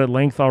spoken about at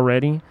length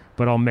already,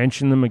 but I'll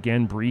mention them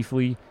again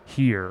briefly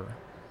here.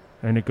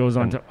 And it goes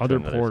on to other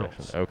another portals.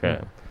 section. Okay.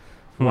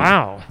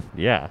 Wow.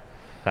 Yeah.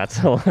 That's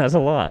a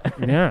lot.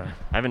 Yeah.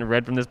 I haven't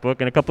read from this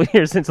book in a couple of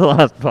years since the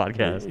last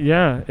podcast.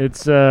 Yeah,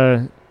 it's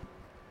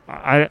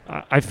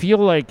I feel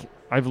like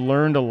I've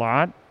learned a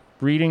lot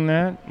reading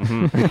that.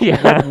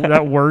 Yeah.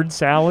 That word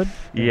salad.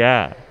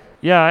 Yeah.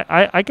 Yeah,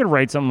 I could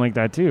write something like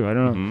that too. I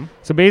don't know. Mhm.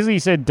 So basically, he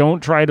said,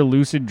 don't try to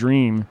lucid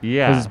dream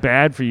Yeah. because it's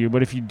bad for you.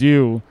 But if you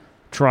do,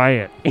 try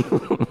it.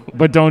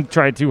 But don't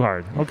try it too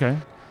hard. Okay.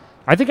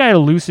 I think I had a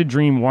lucid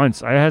dream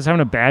once. I was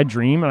having a bad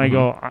dream, and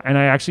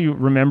I actually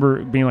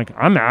remember being like,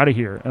 I'm out of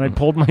here. And I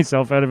pulled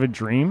myself out of a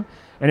dream,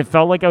 and it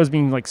felt like I was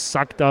being like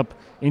sucked up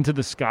into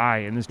the sky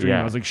in this dream.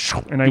 Yeah. I was like,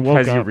 shoo, and I woke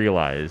Because you up.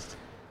 realized.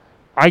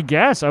 I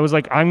guess I was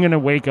like, I'm gonna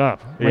wake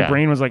up. My Yeah.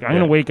 brain was like, I'm Yeah.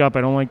 gonna wake up.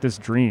 I don't like this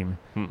dream.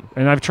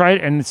 And I've tried,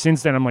 and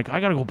since then I'm like,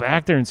 I gotta go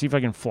back there and see if I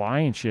can fly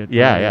and shit.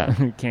 Yeah,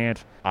 But I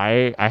can't.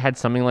 I had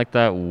something like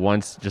that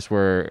once, just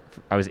where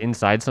I was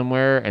inside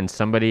somewhere and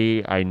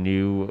somebody I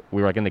knew,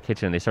 we were like in the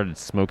kitchen and they started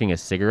smoking a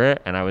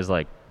cigarette, and I was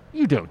like,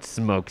 you don't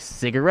smoke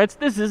cigarettes.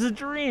 This is a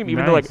dream.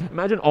 Even though, like, Nice.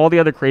 imagine all the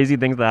other crazy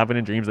things that happen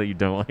in dreams that you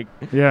don't like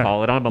Yeah.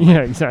 call it on. But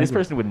Yeah, like, exactly. this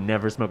person would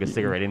never smoke a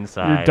cigarette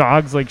inside. Your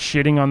dog's like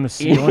shitting on the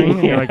ceiling.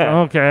 And you're like, Yeah,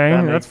 okay,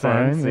 that that's makes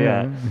sense, fine.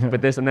 Yeah.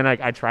 But this, and then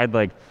I tried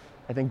like,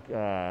 I think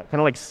kind of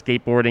like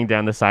skateboarding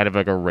down the side of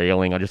like a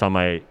railing, just on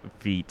my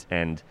feet,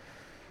 and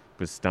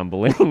was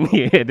stumbling.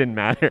 It didn't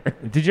matter.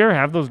 Did you ever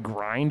have those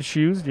grind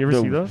shoes? Do you ever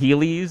The see those?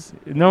 Heelys.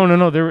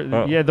 No. There were,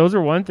 Oh. Yeah, those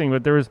are one thing,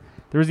 but there was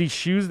these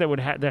shoes that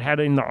that had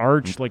in the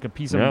arch like a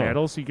piece of No.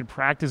 metal, so you could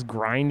practice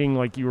grinding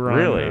like you were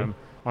Really?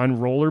 on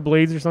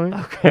rollerblades or something.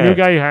 Okay. I knew a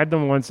guy who had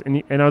them once,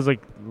 and I was like,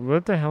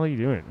 "What the hell are you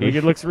doing?" Like,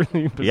 it looks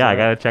really bizarre. Yeah, I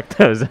gotta check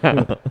those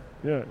out.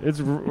 Yeah, it's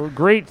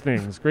great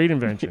things, great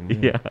invention.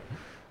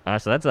 Yeah.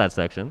 So that's that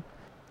section.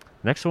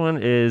 Next one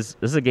this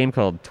is a game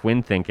called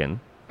Twin Thinking.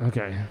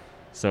 Okay.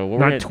 So what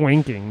Not we're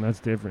twinking. That's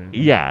different.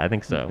 yeah, I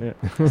think so.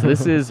 Yeah. So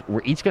this is,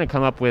 we're each gonna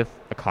come up with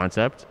a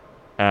concept,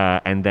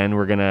 and then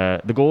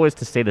the goal is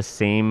to say the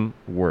same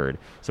word.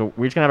 So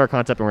we're each gonna have our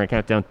concept, and we're gonna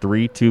count down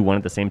 3, 2, 1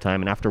 at the same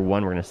time, and after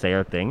 1, we're gonna say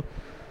our thing.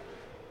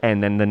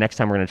 And then the next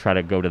time we're gonna try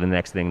to go to the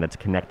next thing that's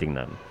connecting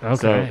them.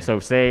 Okay. So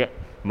say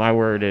my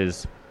word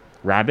is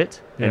rabbit,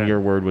 Yeah. and your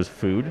word was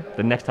food.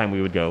 The next time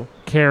we would go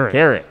Carrot.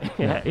 carrot.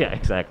 Yeah,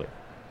 exactly.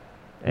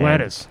 And-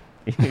 Lettuce.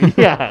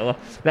 yeah, well,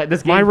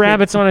 this game My could-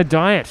 rabbit's on a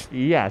diet.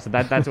 Yeah, so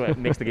that's what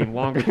makes the game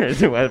longer for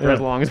as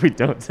long as we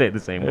don't say the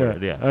same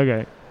word. Yeah.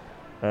 Okay.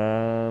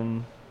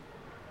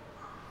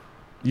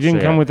 You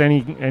didn't So, come yeah. with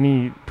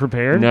any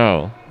prepared?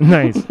 No.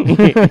 Nice.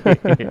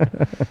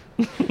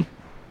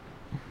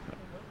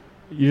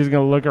 You just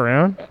gonna look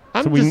around?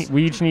 I'm So just-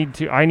 we each need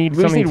to. I need We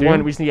just something need too?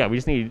 one. We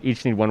just need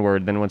each need one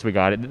word. Then once we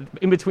got it,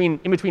 in between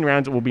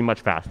rounds, it will be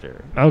much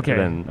faster. Okay.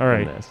 Than, All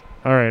right. Than this.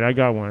 All right. I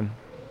got one.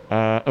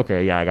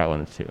 Okay. Yeah, I got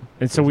one too.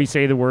 And so we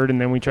say the word and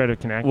then we try to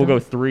connect. We'll them?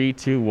 go 3,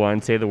 2,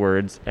 1. Say the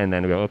words, and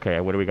then we go. Okay.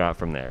 What do we got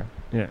from there?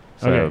 Yeah.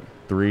 So Okay.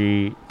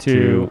 3, 2,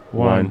 2,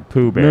 1. 1.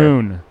 Pooh Bear.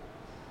 Moon.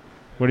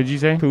 What did you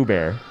say? Pooh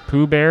Bear.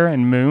 Pooh Bear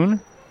and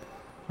Moon.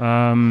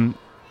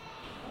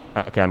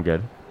 Okay, I'm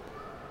good.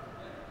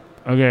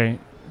 Okay.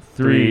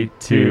 3,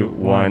 2,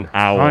 1.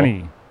 Owl.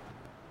 Honey.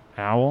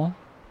 Owl?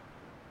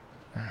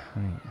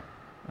 Honey.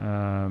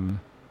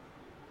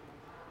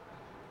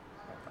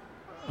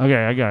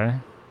 Okay, I got it.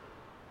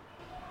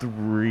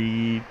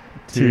 3,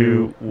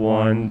 2,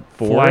 1.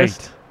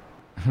 Forest.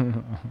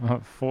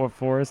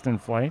 Forest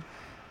and flight.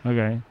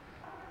 Okay.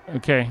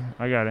 Okay,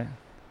 I got it.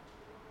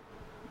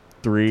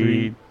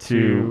 3,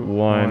 2,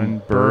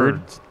 1.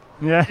 Birds.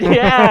 Yeah.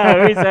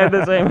 Yeah, we said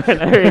the same one.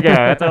 There you go.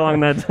 That's how long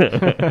that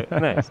took.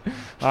 Nice.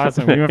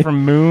 Awesome. We went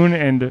from Moon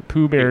and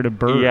Pooh Bear to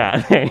bird.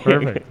 Yeah.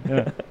 Perfect.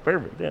 Yeah.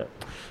 Perfect. Yeah.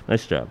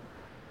 Nice job.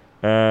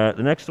 The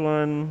next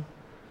one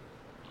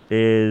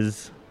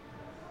is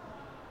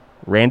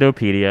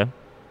Randopedia.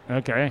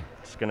 Okay.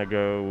 Just gonna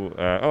go.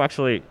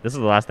 Actually, this is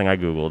the last thing I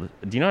googled.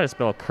 Do you know how to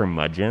spell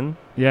curmudgeon?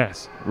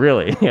 Yes.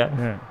 Really? Yeah.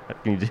 Yeah.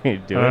 Can you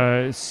do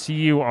it?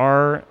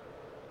 C-U-R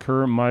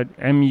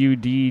Mudgeon.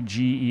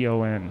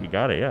 You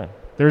got it. Yeah.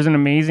 There's an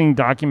amazing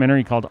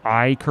documentary called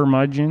I,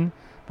 Curmudgeon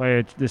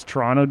by this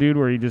Toronto dude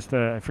where he just,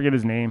 I forget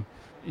his name.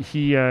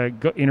 He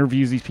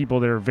interviews these people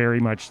that are very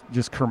much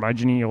just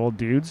curmudgeon-y old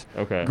dudes.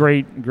 Okay.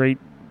 Great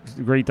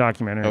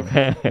documentary.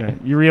 Okay. Yeah.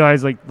 You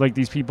realize like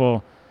these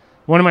people,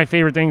 one of my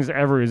favorite things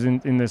ever is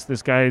in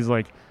this guy is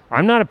like,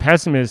 I'm not a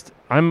pessimist.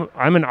 I'm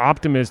an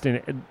optimist,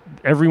 and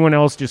everyone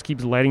else just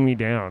keeps letting me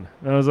down.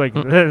 And I was like,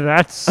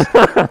 that's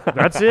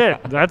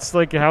it. That's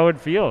like how it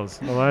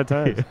feels a lot of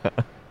times. Yeah.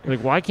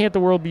 Like, why can't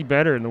the world be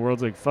better? And the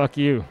world's like, fuck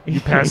you,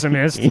 you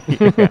pessimist.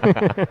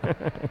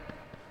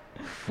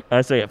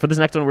 So yeah, for this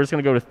next one, we're just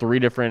going to go to 3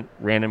 different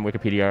random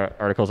Wikipedia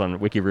articles on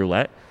Wiki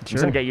Roulette. I'm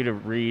just going to get you to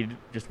read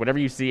just whatever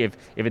you see. If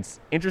it's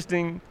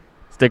interesting,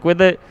 stick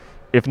with it.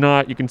 If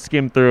not, you can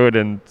skim through it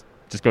and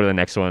just go to the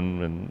next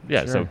one. And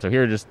yeah, Sure. so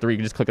here are just 3. You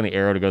can just click on the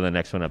arrow to go to the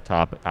next one up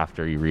top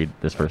after you read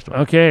this first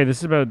one. Okay, this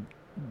is about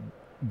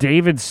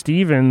David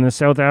Stephen, the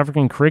South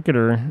African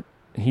cricketer.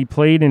 He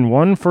played in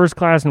 1 first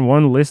class and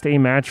 1 List A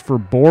match for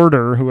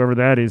Border, whoever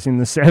that is, in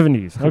the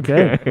 70s.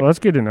 Okay, well, that's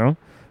good to know.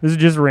 This is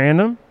just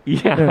random.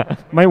 Yeah.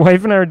 My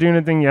wife and I were doing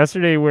a thing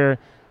yesterday where,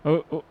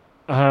 what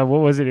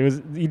was it?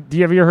 Do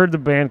you ever heard the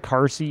band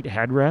Car Seat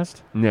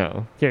Headrest?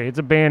 No. Okay, it's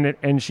a band,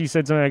 and she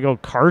said something. I go,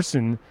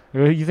 Carson. I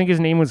go, you think his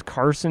name was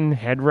Carson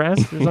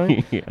Headrest or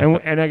something? Yeah.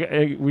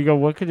 And we go,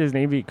 what could his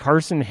name be?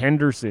 Carson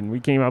Henderson. We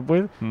came up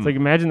with. It's like,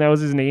 imagine that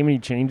was his name, and he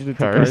changed it to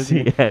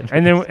Carson.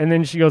 Henderson. And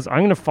then she goes,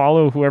 I'm going to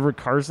follow whoever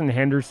Carson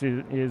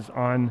Henderson is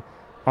on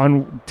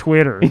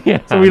Twitter.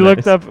 Yeah, so we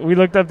nice.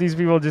 looked up these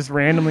people just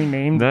randomly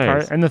named.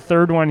 Nice. And the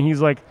third one,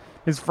 he's like,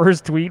 his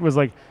first tweet was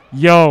like,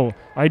 yo,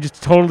 I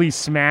just totally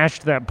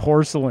smashed that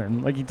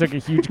porcelain. Like he took a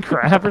huge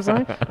crap or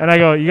something. And I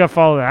go, you got to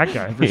follow that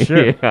guy for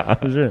sure. Yeah.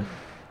 For sure.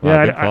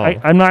 Wow, Yeah,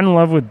 I'm not in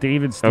love with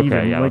David Stephen.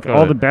 Okay, yeah, like go all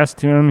ahead. the best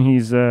to him.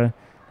 He's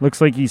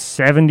looks like he's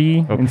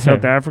 70 Okay. in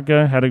South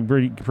Africa. Had a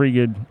pretty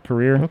good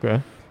career.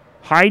 Okay.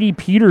 Heidi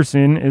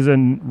Peterson is a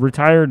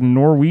retired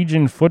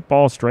Norwegian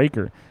football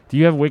striker. Do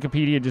you have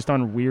Wikipedia just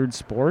on weird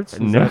sports? Is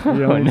No, that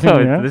the only thing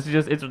you have? this is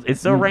just it's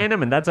so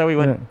random, and that's how we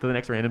went to the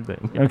next random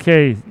thing.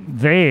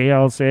 Okay,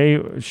 I'll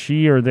say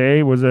she or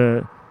they was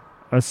a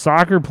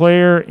soccer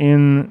player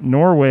in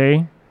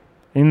Norway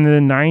in the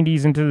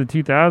 90s into the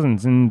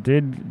 2000s and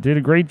did a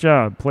great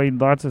job.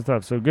 Played lots of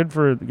stuff. So good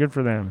for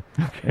them.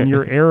 Okay. And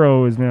your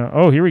arrow is now.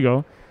 Oh, here we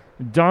go.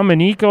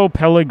 Domenico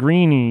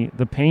Pellegrini,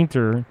 the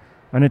painter,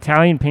 an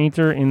Italian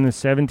painter in the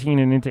 17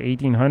 and into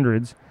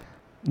 1800s.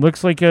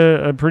 Looks like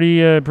a pretty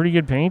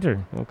good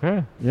painter.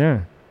 Okay.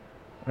 Yeah.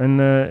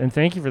 And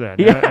thank you for that.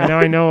 Yeah. Now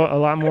I know a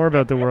lot more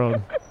about the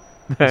world.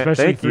 Especially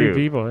Thank 3 you.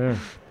 people, yeah.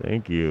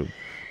 Thank you.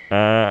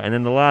 And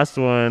then the last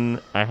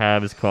one I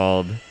have is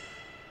called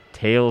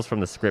Tales from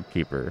the Script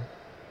Keeper.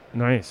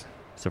 Nice.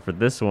 So for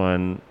this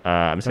one,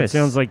 I'm just That gonna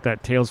sounds like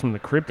that Tales from the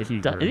Crypt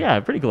Keeper. yeah,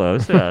 pretty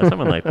close. Yeah,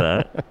 something like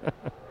that.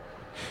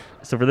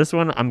 So for this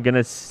one, I'm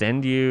gonna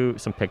send you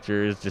some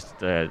pictures just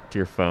to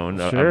your phone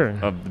Sure.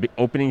 of the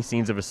opening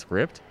scenes of a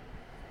script,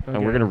 and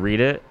we're Okay. gonna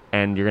read it,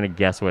 and you're gonna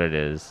guess what it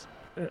is.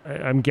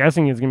 I'm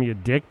guessing it's going to be a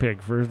dick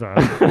pic first off.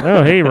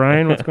 Oh, hey,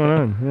 Ryan, what's going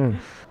on?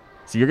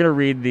 So you're gonna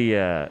read the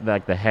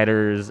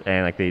headers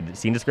and like the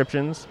scene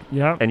descriptions,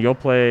 Yeah. and you'll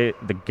play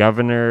the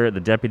governor, the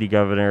deputy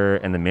governor,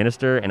 and the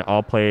minister, and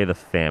I'll play the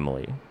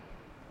family.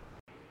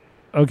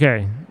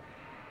 Okay.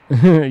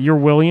 You're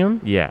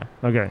William? Yeah.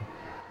 Okay.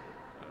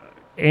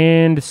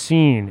 And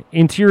scene.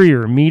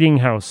 Interior, meeting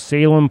house,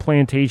 Salem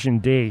Plantation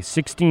Day,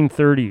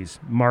 1630s,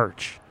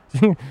 March.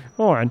 Hold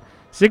on.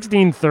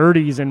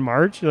 1630s in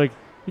March? Like,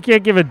 you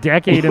can't give a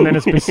decade and then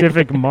a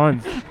specific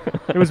month.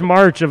 It was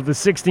March of the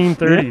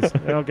 1630s.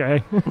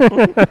 Okay.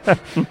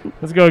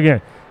 Let's go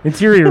again.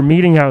 Interior,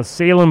 meeting house,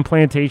 Salem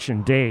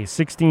Plantation Day,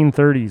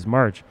 1630s,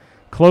 March.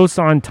 Close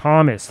on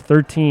Thomas,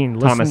 13.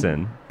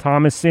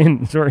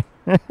 Thomason, sorry.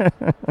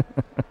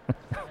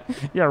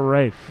 Yeah,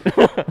 right.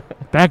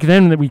 Back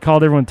then that we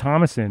called everyone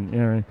Thomason.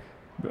 Yeah,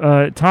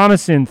 right.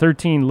 Thomason,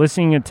 13,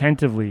 listening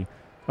attentively.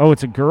 Oh,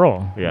 it's a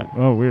girl. Yeah.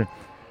 Oh, weird.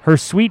 Her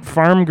sweet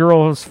farm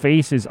girl's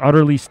face is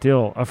utterly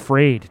still,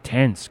 afraid,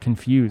 tense,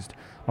 confused.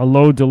 A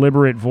low,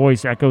 deliberate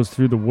voice echoes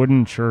through the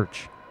wooden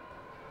church.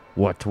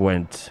 What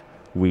went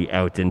we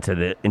out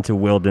into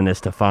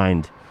wilderness to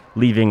find?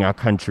 Leaving our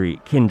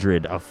country,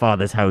 kindred, our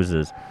fathers'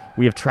 houses.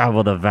 We have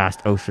traveled a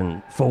vast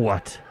ocean. For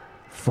what?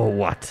 For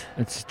what?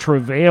 It's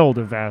travailed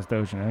a vast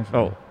ocean, actually.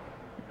 Oh,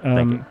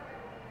 thank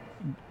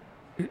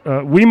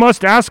you. We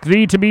must ask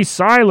thee to be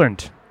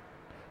silent.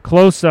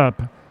 Close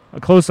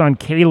on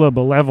Caleb,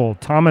 a level,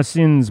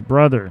 Thomasin's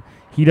brother.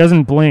 He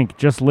doesn't blink,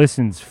 just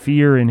listens,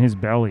 fear in his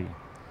belly.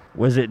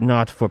 Was it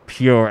not for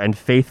pure and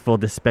faithful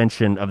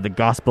dispensation of the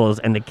Gospels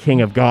and the King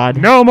of God?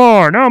 No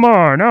more, no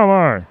more, no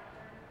more.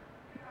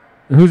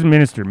 Who's the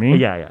minister, me?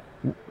 Yeah.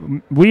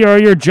 We are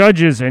your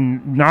judges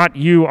and not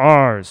you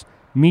ours.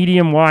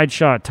 Medium wide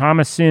shot,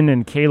 Thomasin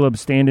and Caleb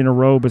stand in a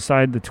row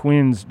beside the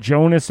twins,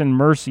 Jonas and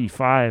Mercy,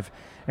 5,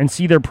 and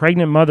see their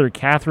pregnant mother,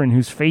 Catherine,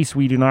 whose face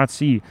we do not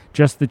see,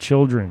 just the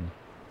children.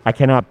 I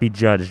cannot be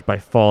judged by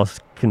false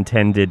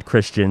contended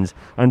Christians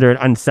under an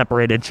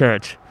unseparated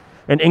church,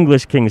 an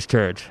English King's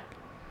Church.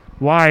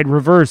 Wide,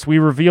 reverse, we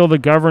reveal the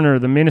governor,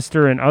 the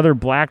minister, and other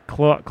black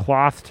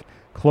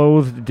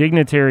clothed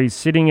dignitaries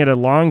sitting at a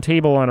long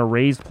table on a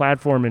raised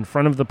platform in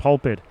front of the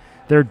pulpit.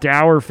 Their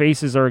dour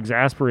faces are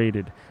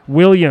exasperated.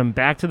 William,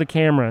 back to the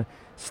camera,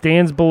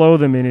 stands below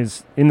them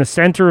in the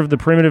center of the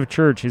primitive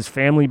church, his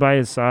family by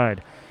his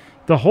side.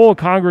 The whole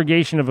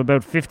congregation of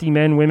about 50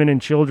 men, women,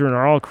 and children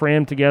are all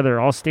crammed together,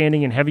 all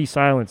standing in heavy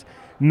silence.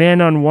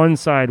 Men on one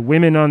side,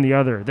 women on the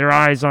other, their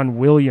eyes on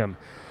William.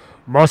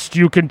 Must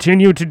you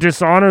continue to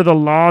dishonor the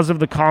laws of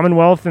the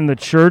Commonwealth and the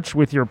Church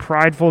with your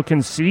prideful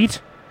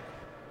conceit?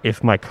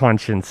 If my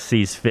conscience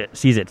sees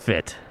it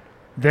fit.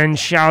 Then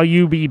shall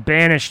you be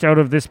banished out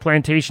of this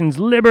plantation's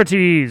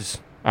liberties.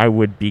 I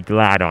would be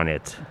glad on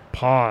it.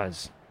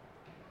 Pause.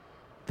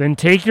 Then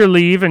take your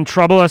leave and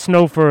trouble us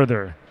no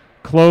further.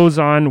 Close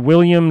on.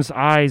 William's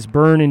eyes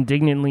burn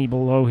indignantly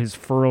below his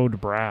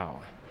furrowed brow.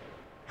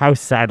 How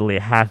sadly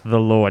hath the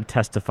Lord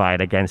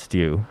testified against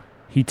you.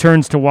 He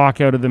turns to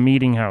walk out of the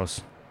meeting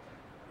house.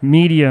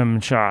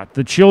 Medium shot.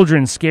 The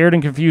children, scared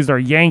and confused, are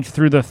yanked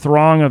through the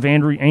throng of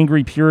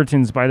angry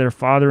Puritans by their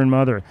father and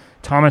mother.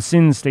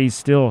 Thomasin stays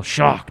still,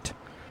 shocked.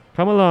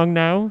 Come along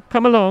now.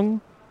 Come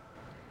along.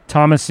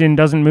 Thomasin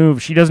doesn't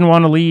move. She doesn't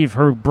want to leave.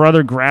 Her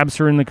brother grabs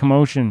her in the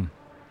commotion.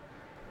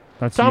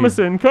 That's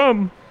Thomasin,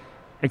 come.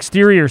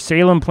 Exterior,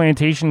 Salem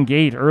Plantation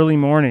Gate, early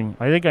morning.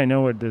 I think I know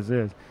what this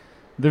is.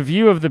 The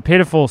view of the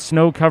pitiful,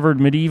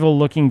 snow-covered,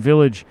 medieval-looking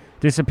village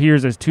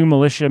disappears as 2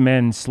 militia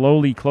men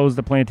slowly close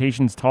the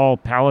plantation's tall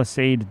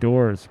palisade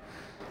doors.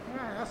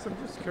 I'm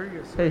just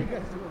curious. Hey,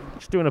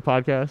 just doing a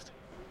podcast.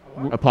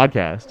 A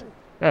podcast.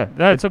 Yeah,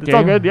 That's okay. It's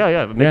all good.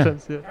 Yeah, it makes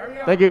sense.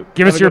 Yeah. Thank you.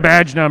 Give us your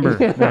badge number.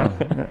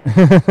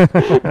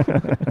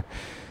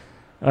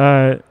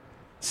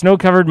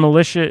 Snow-covered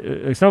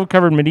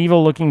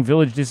medieval-looking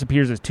village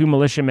disappears as 2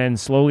 militiamen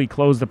slowly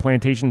close the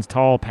plantation's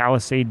tall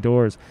palisade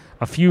doors.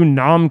 A few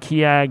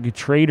Namkiag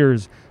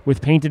traders with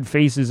painted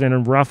faces and a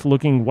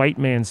rough-looking white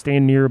man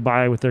stand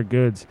nearby with their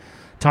goods.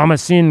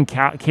 Thomasin,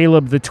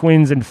 Caleb the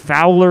twins, and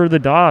Fowler the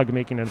dog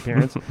making an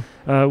appearance.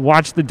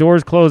 Watch the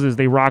doors close as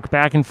they rock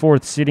back and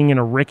forth, sitting in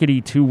a rickety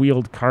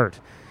 2-wheeled cart.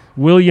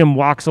 William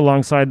walks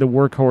alongside the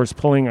workhorse,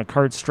 pulling a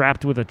cart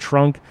strapped with a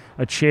trunk,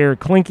 a chair,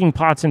 clinking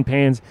pots and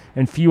pans,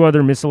 and few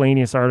other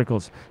miscellaneous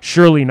articles.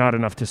 Surely not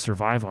enough to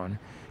survive on.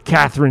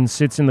 Catherine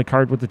sits in the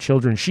cart with the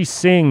children. She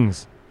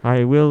sings.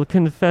 I will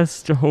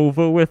confess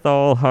Jehovah with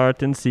all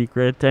heart and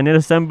secret, and in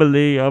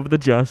assembly of the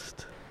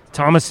just.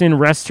 Thomasin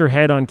rests her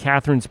head on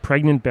Catherine's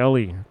pregnant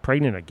belly.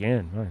 Pregnant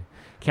again. Right.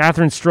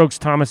 Catherine strokes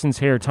Thomasin's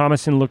hair.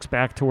 Thomasin looks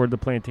back toward the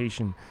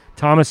plantation.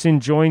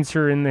 Thomasin joins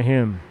her in the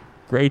hymn.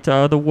 Great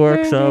are the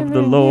works of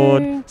the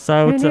Lord,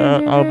 sought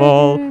of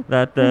all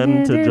that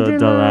them to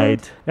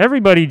delight.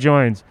 Everybody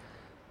joins.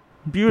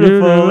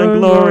 Beautiful and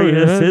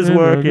glorious his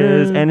work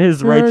is, and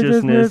his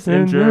righteousness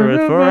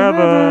endureth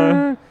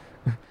forever.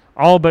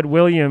 All but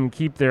William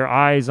keep their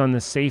eyes on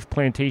the safe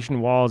plantation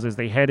walls as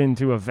they head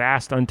into a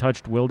vast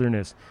untouched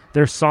wilderness,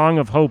 their song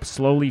of hope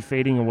slowly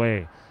fading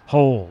away.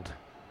 Hold.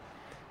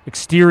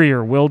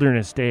 Exterior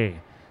wilderness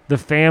day. The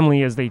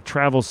family as they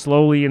travel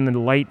slowly in the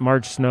light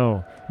March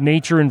snow.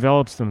 Nature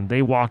envelops them.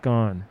 They walk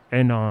on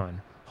and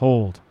on.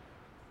 Hold.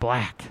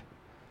 Black.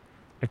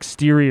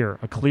 Exterior,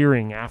 a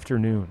clearing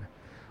afternoon.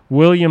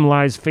 William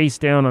lies face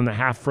down on the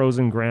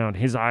half-frozen ground,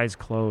 his eyes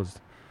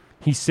closed.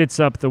 He sits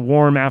up, the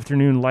warm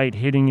afternoon light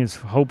hitting his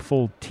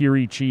hopeful,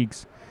 teary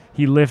cheeks.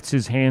 He lifts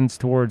his hands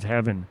towards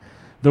heaven.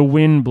 The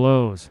wind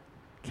blows.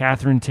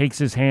 Catherine takes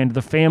his hand.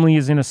 The family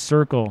is in a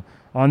circle,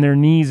 on their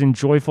knees in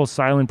joyful,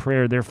 silent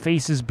prayer, their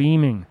faces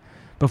beaming.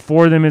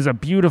 Before them is a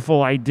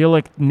beautiful,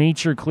 idyllic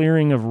nature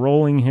clearing of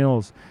rolling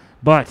hills.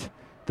 But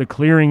the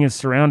clearing is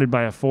surrounded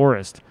by a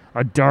forest,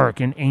 a dark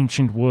and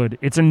ancient wood.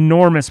 Its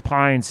enormous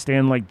pines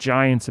stand like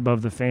giants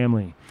above the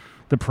family.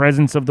 The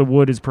presence of the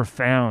wood is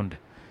profound,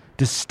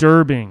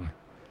 disturbing,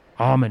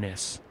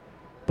 ominous.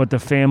 But the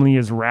family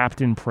is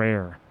wrapped in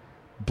prayer.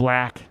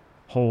 Black,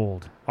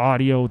 hold.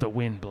 Audio, the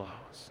wind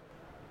blows.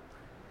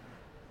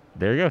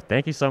 There you go.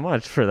 Thank you so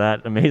much for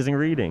that amazing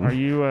reading. Are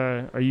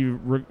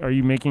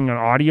you making an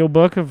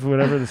audiobook of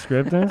whatever the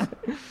script is?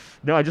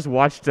 No, I just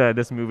watched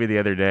this movie the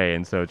other day,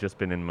 and so it's just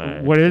been in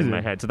my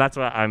my head. So that's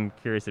why I'm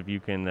curious if you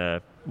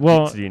can.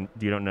 Well, do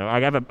you don't know? I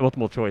have a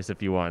multiple choice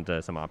if you want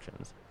some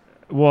options.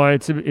 Well,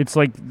 it's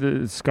like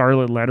the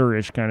Scarlet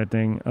Letter-ish kind of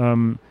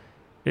thing.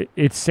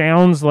 It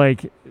sounds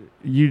like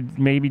you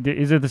maybe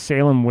is it the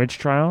Salem witch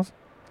trials?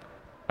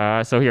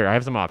 So here I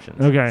have some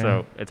options. Okay.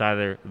 So it's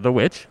either The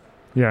Witch,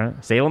 Yeah.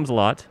 Salem's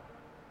Lot,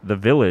 The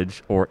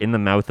Village, or In the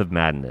Mouth of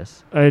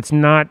Madness. It's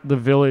not The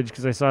Village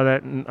because I saw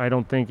that. I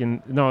don't think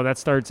no, that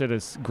starts at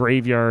a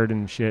graveyard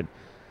and shit.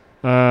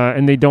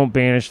 And they don't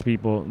banish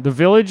people. The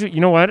Village. You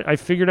know what? I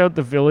figured out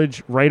The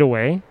Village right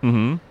away.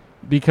 Mm-hmm.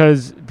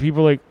 Because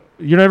people are like,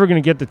 you're never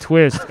gonna get the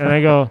twist, and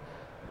I go,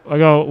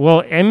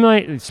 well, M.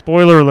 Night.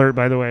 Spoiler alert,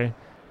 by the way.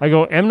 I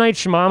go, M. Night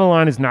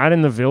Shyamalan is not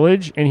in The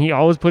Village, and he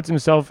always puts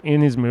himself in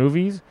his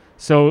movies.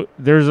 So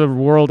there's a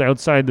world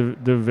outside the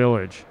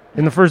village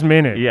in the first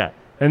minute. Yeah.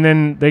 And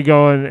then they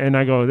go, and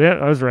I go, yeah,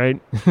 I was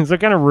right. So it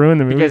kind of ruined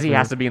the movie. Because he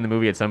has to be in the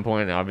movie at some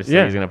point, and obviously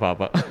he's going to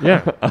pop up. Yeah,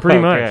 pretty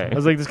much. Okay. I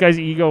was like, this guy's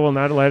ego will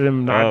not let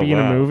him not be in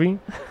a movie.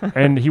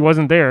 And he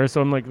wasn't there, so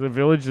I'm like, The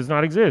Village does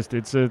not exist.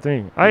 It's a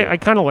thing. I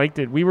kind of liked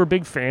it. We were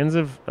big fans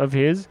of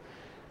his.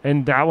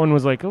 And that one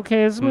was like,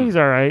 okay, this movie's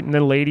all right. And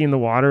then Lady in the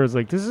Water was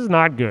like, this is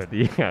not good.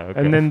 Yeah, okay.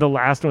 And then the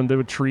last one,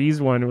 the Trees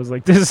one, it was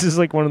like, this is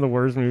like one of the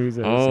worst movies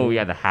I've ever seen.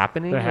 Yeah, The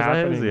Happening? The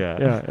Happening.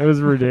 Yeah, it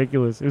was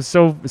ridiculous. It was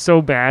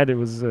so bad. It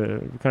was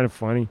kind of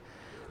funny.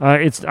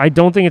 I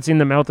don't think it's In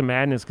the Mouth of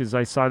Madness because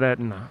I saw that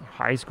in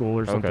high school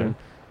or something.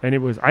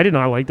 And I did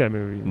not like that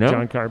movie. No?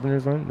 John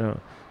Carpenter's one? No.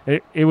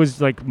 It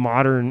was like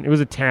modern. It was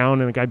a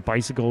town and a guy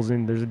bicycles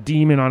and there's a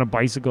demon on a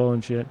bicycle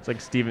and shit. It's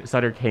like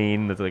Sutter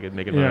Kane that's like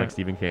making fun of like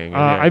Stephen King.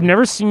 I've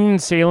never seen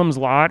Salem's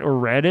Lot or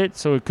read it,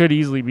 so it could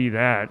easily be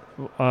that.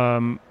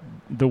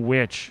 The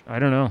Witch. I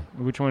don't know.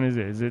 Which one is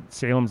it? Is it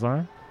Salem's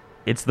Lot?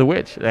 It's The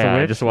Witch. Yeah,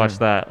 Witch? I just watched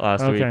that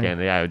last Okay. weekend.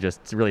 Yeah, it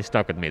just really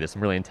stuck with me. There's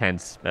some really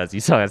intense, as you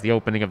saw, as the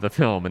opening of the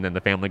film, and then the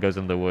family goes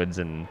in the woods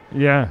and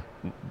Yeah.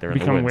 they're in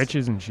the Become woods.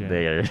 witches and shit.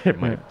 They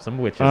are some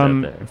witches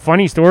out there.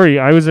 Funny story.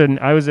 I was an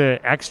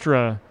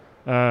extra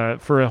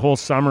for a whole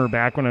summer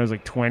back when I was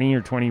like 20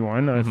 or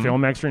 21, a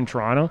film extra in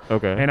Toronto.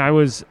 Okay. And I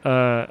was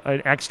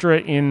an extra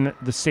in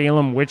the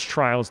Salem Witch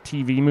Trials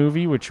TV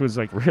movie, which was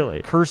like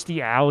Really? Kirstie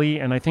Alley,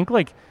 and I think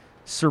like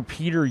Sir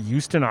Peter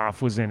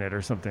Ustinov was in it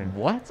or something.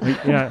 What?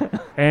 Yeah.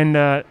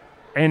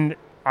 And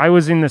I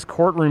was in this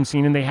courtroom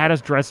scene, and they had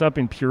us dress up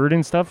in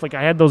Puritan stuff. Like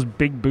I had those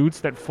big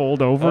boots that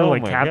fold over,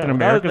 like my Captain God.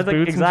 America's That's like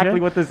boots. exactly and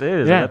shit. what this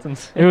is. Yeah, That's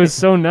insane. it was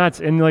so nuts.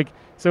 And like,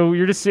 so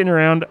you're just sitting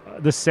around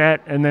the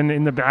set, and then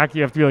in the back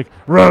you have to be like,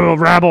 rabble,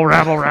 rabble,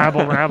 rabble,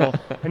 rabble, rabble.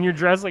 And you're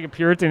dressed like a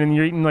Puritan, and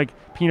you're eating like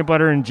peanut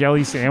butter and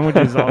jelly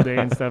sandwiches all day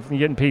and stuff. And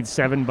you're getting paid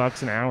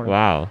 $7 an hour.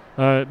 Wow.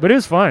 But it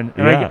was fun.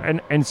 And, Yeah.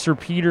 and Sir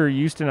Peter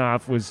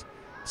Ustinov was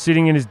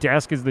sitting in his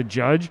desk as the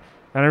judge.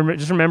 And I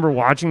just remember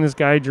watching this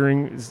guy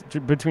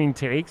between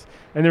takes,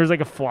 and there was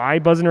like a fly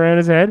buzzing around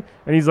his head,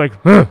 and he's like,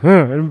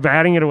 and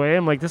batting it away.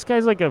 I'm like, this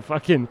guy's like a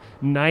fucking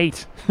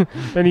knight,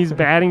 and he's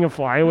batting a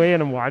fly away,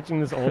 and I'm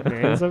watching this old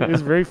man. So it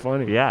was very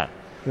funny. Yeah.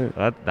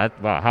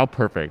 Wow, how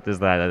perfect is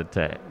that?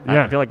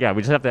 Yeah. I feel like,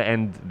 we just have to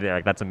end there.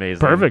 Like, that's amazing.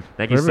 Perfect.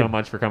 Thank you so Perfect.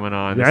 much for coming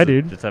on. Yeah,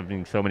 dude. Just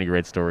having so many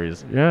great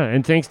stories. Yeah,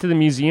 and thanks to the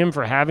museum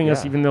for having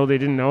us, Yeah. even though they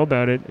didn't know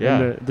about it. Yeah.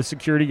 And the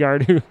security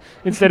guard who,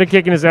 instead of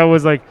kicking us out,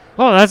 was like,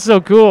 oh, that's so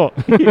cool.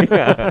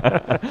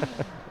 Yeah.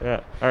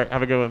 All right,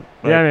 have a good one.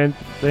 Bye. Yeah, man.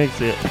 Thanks.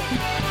 See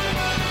ya.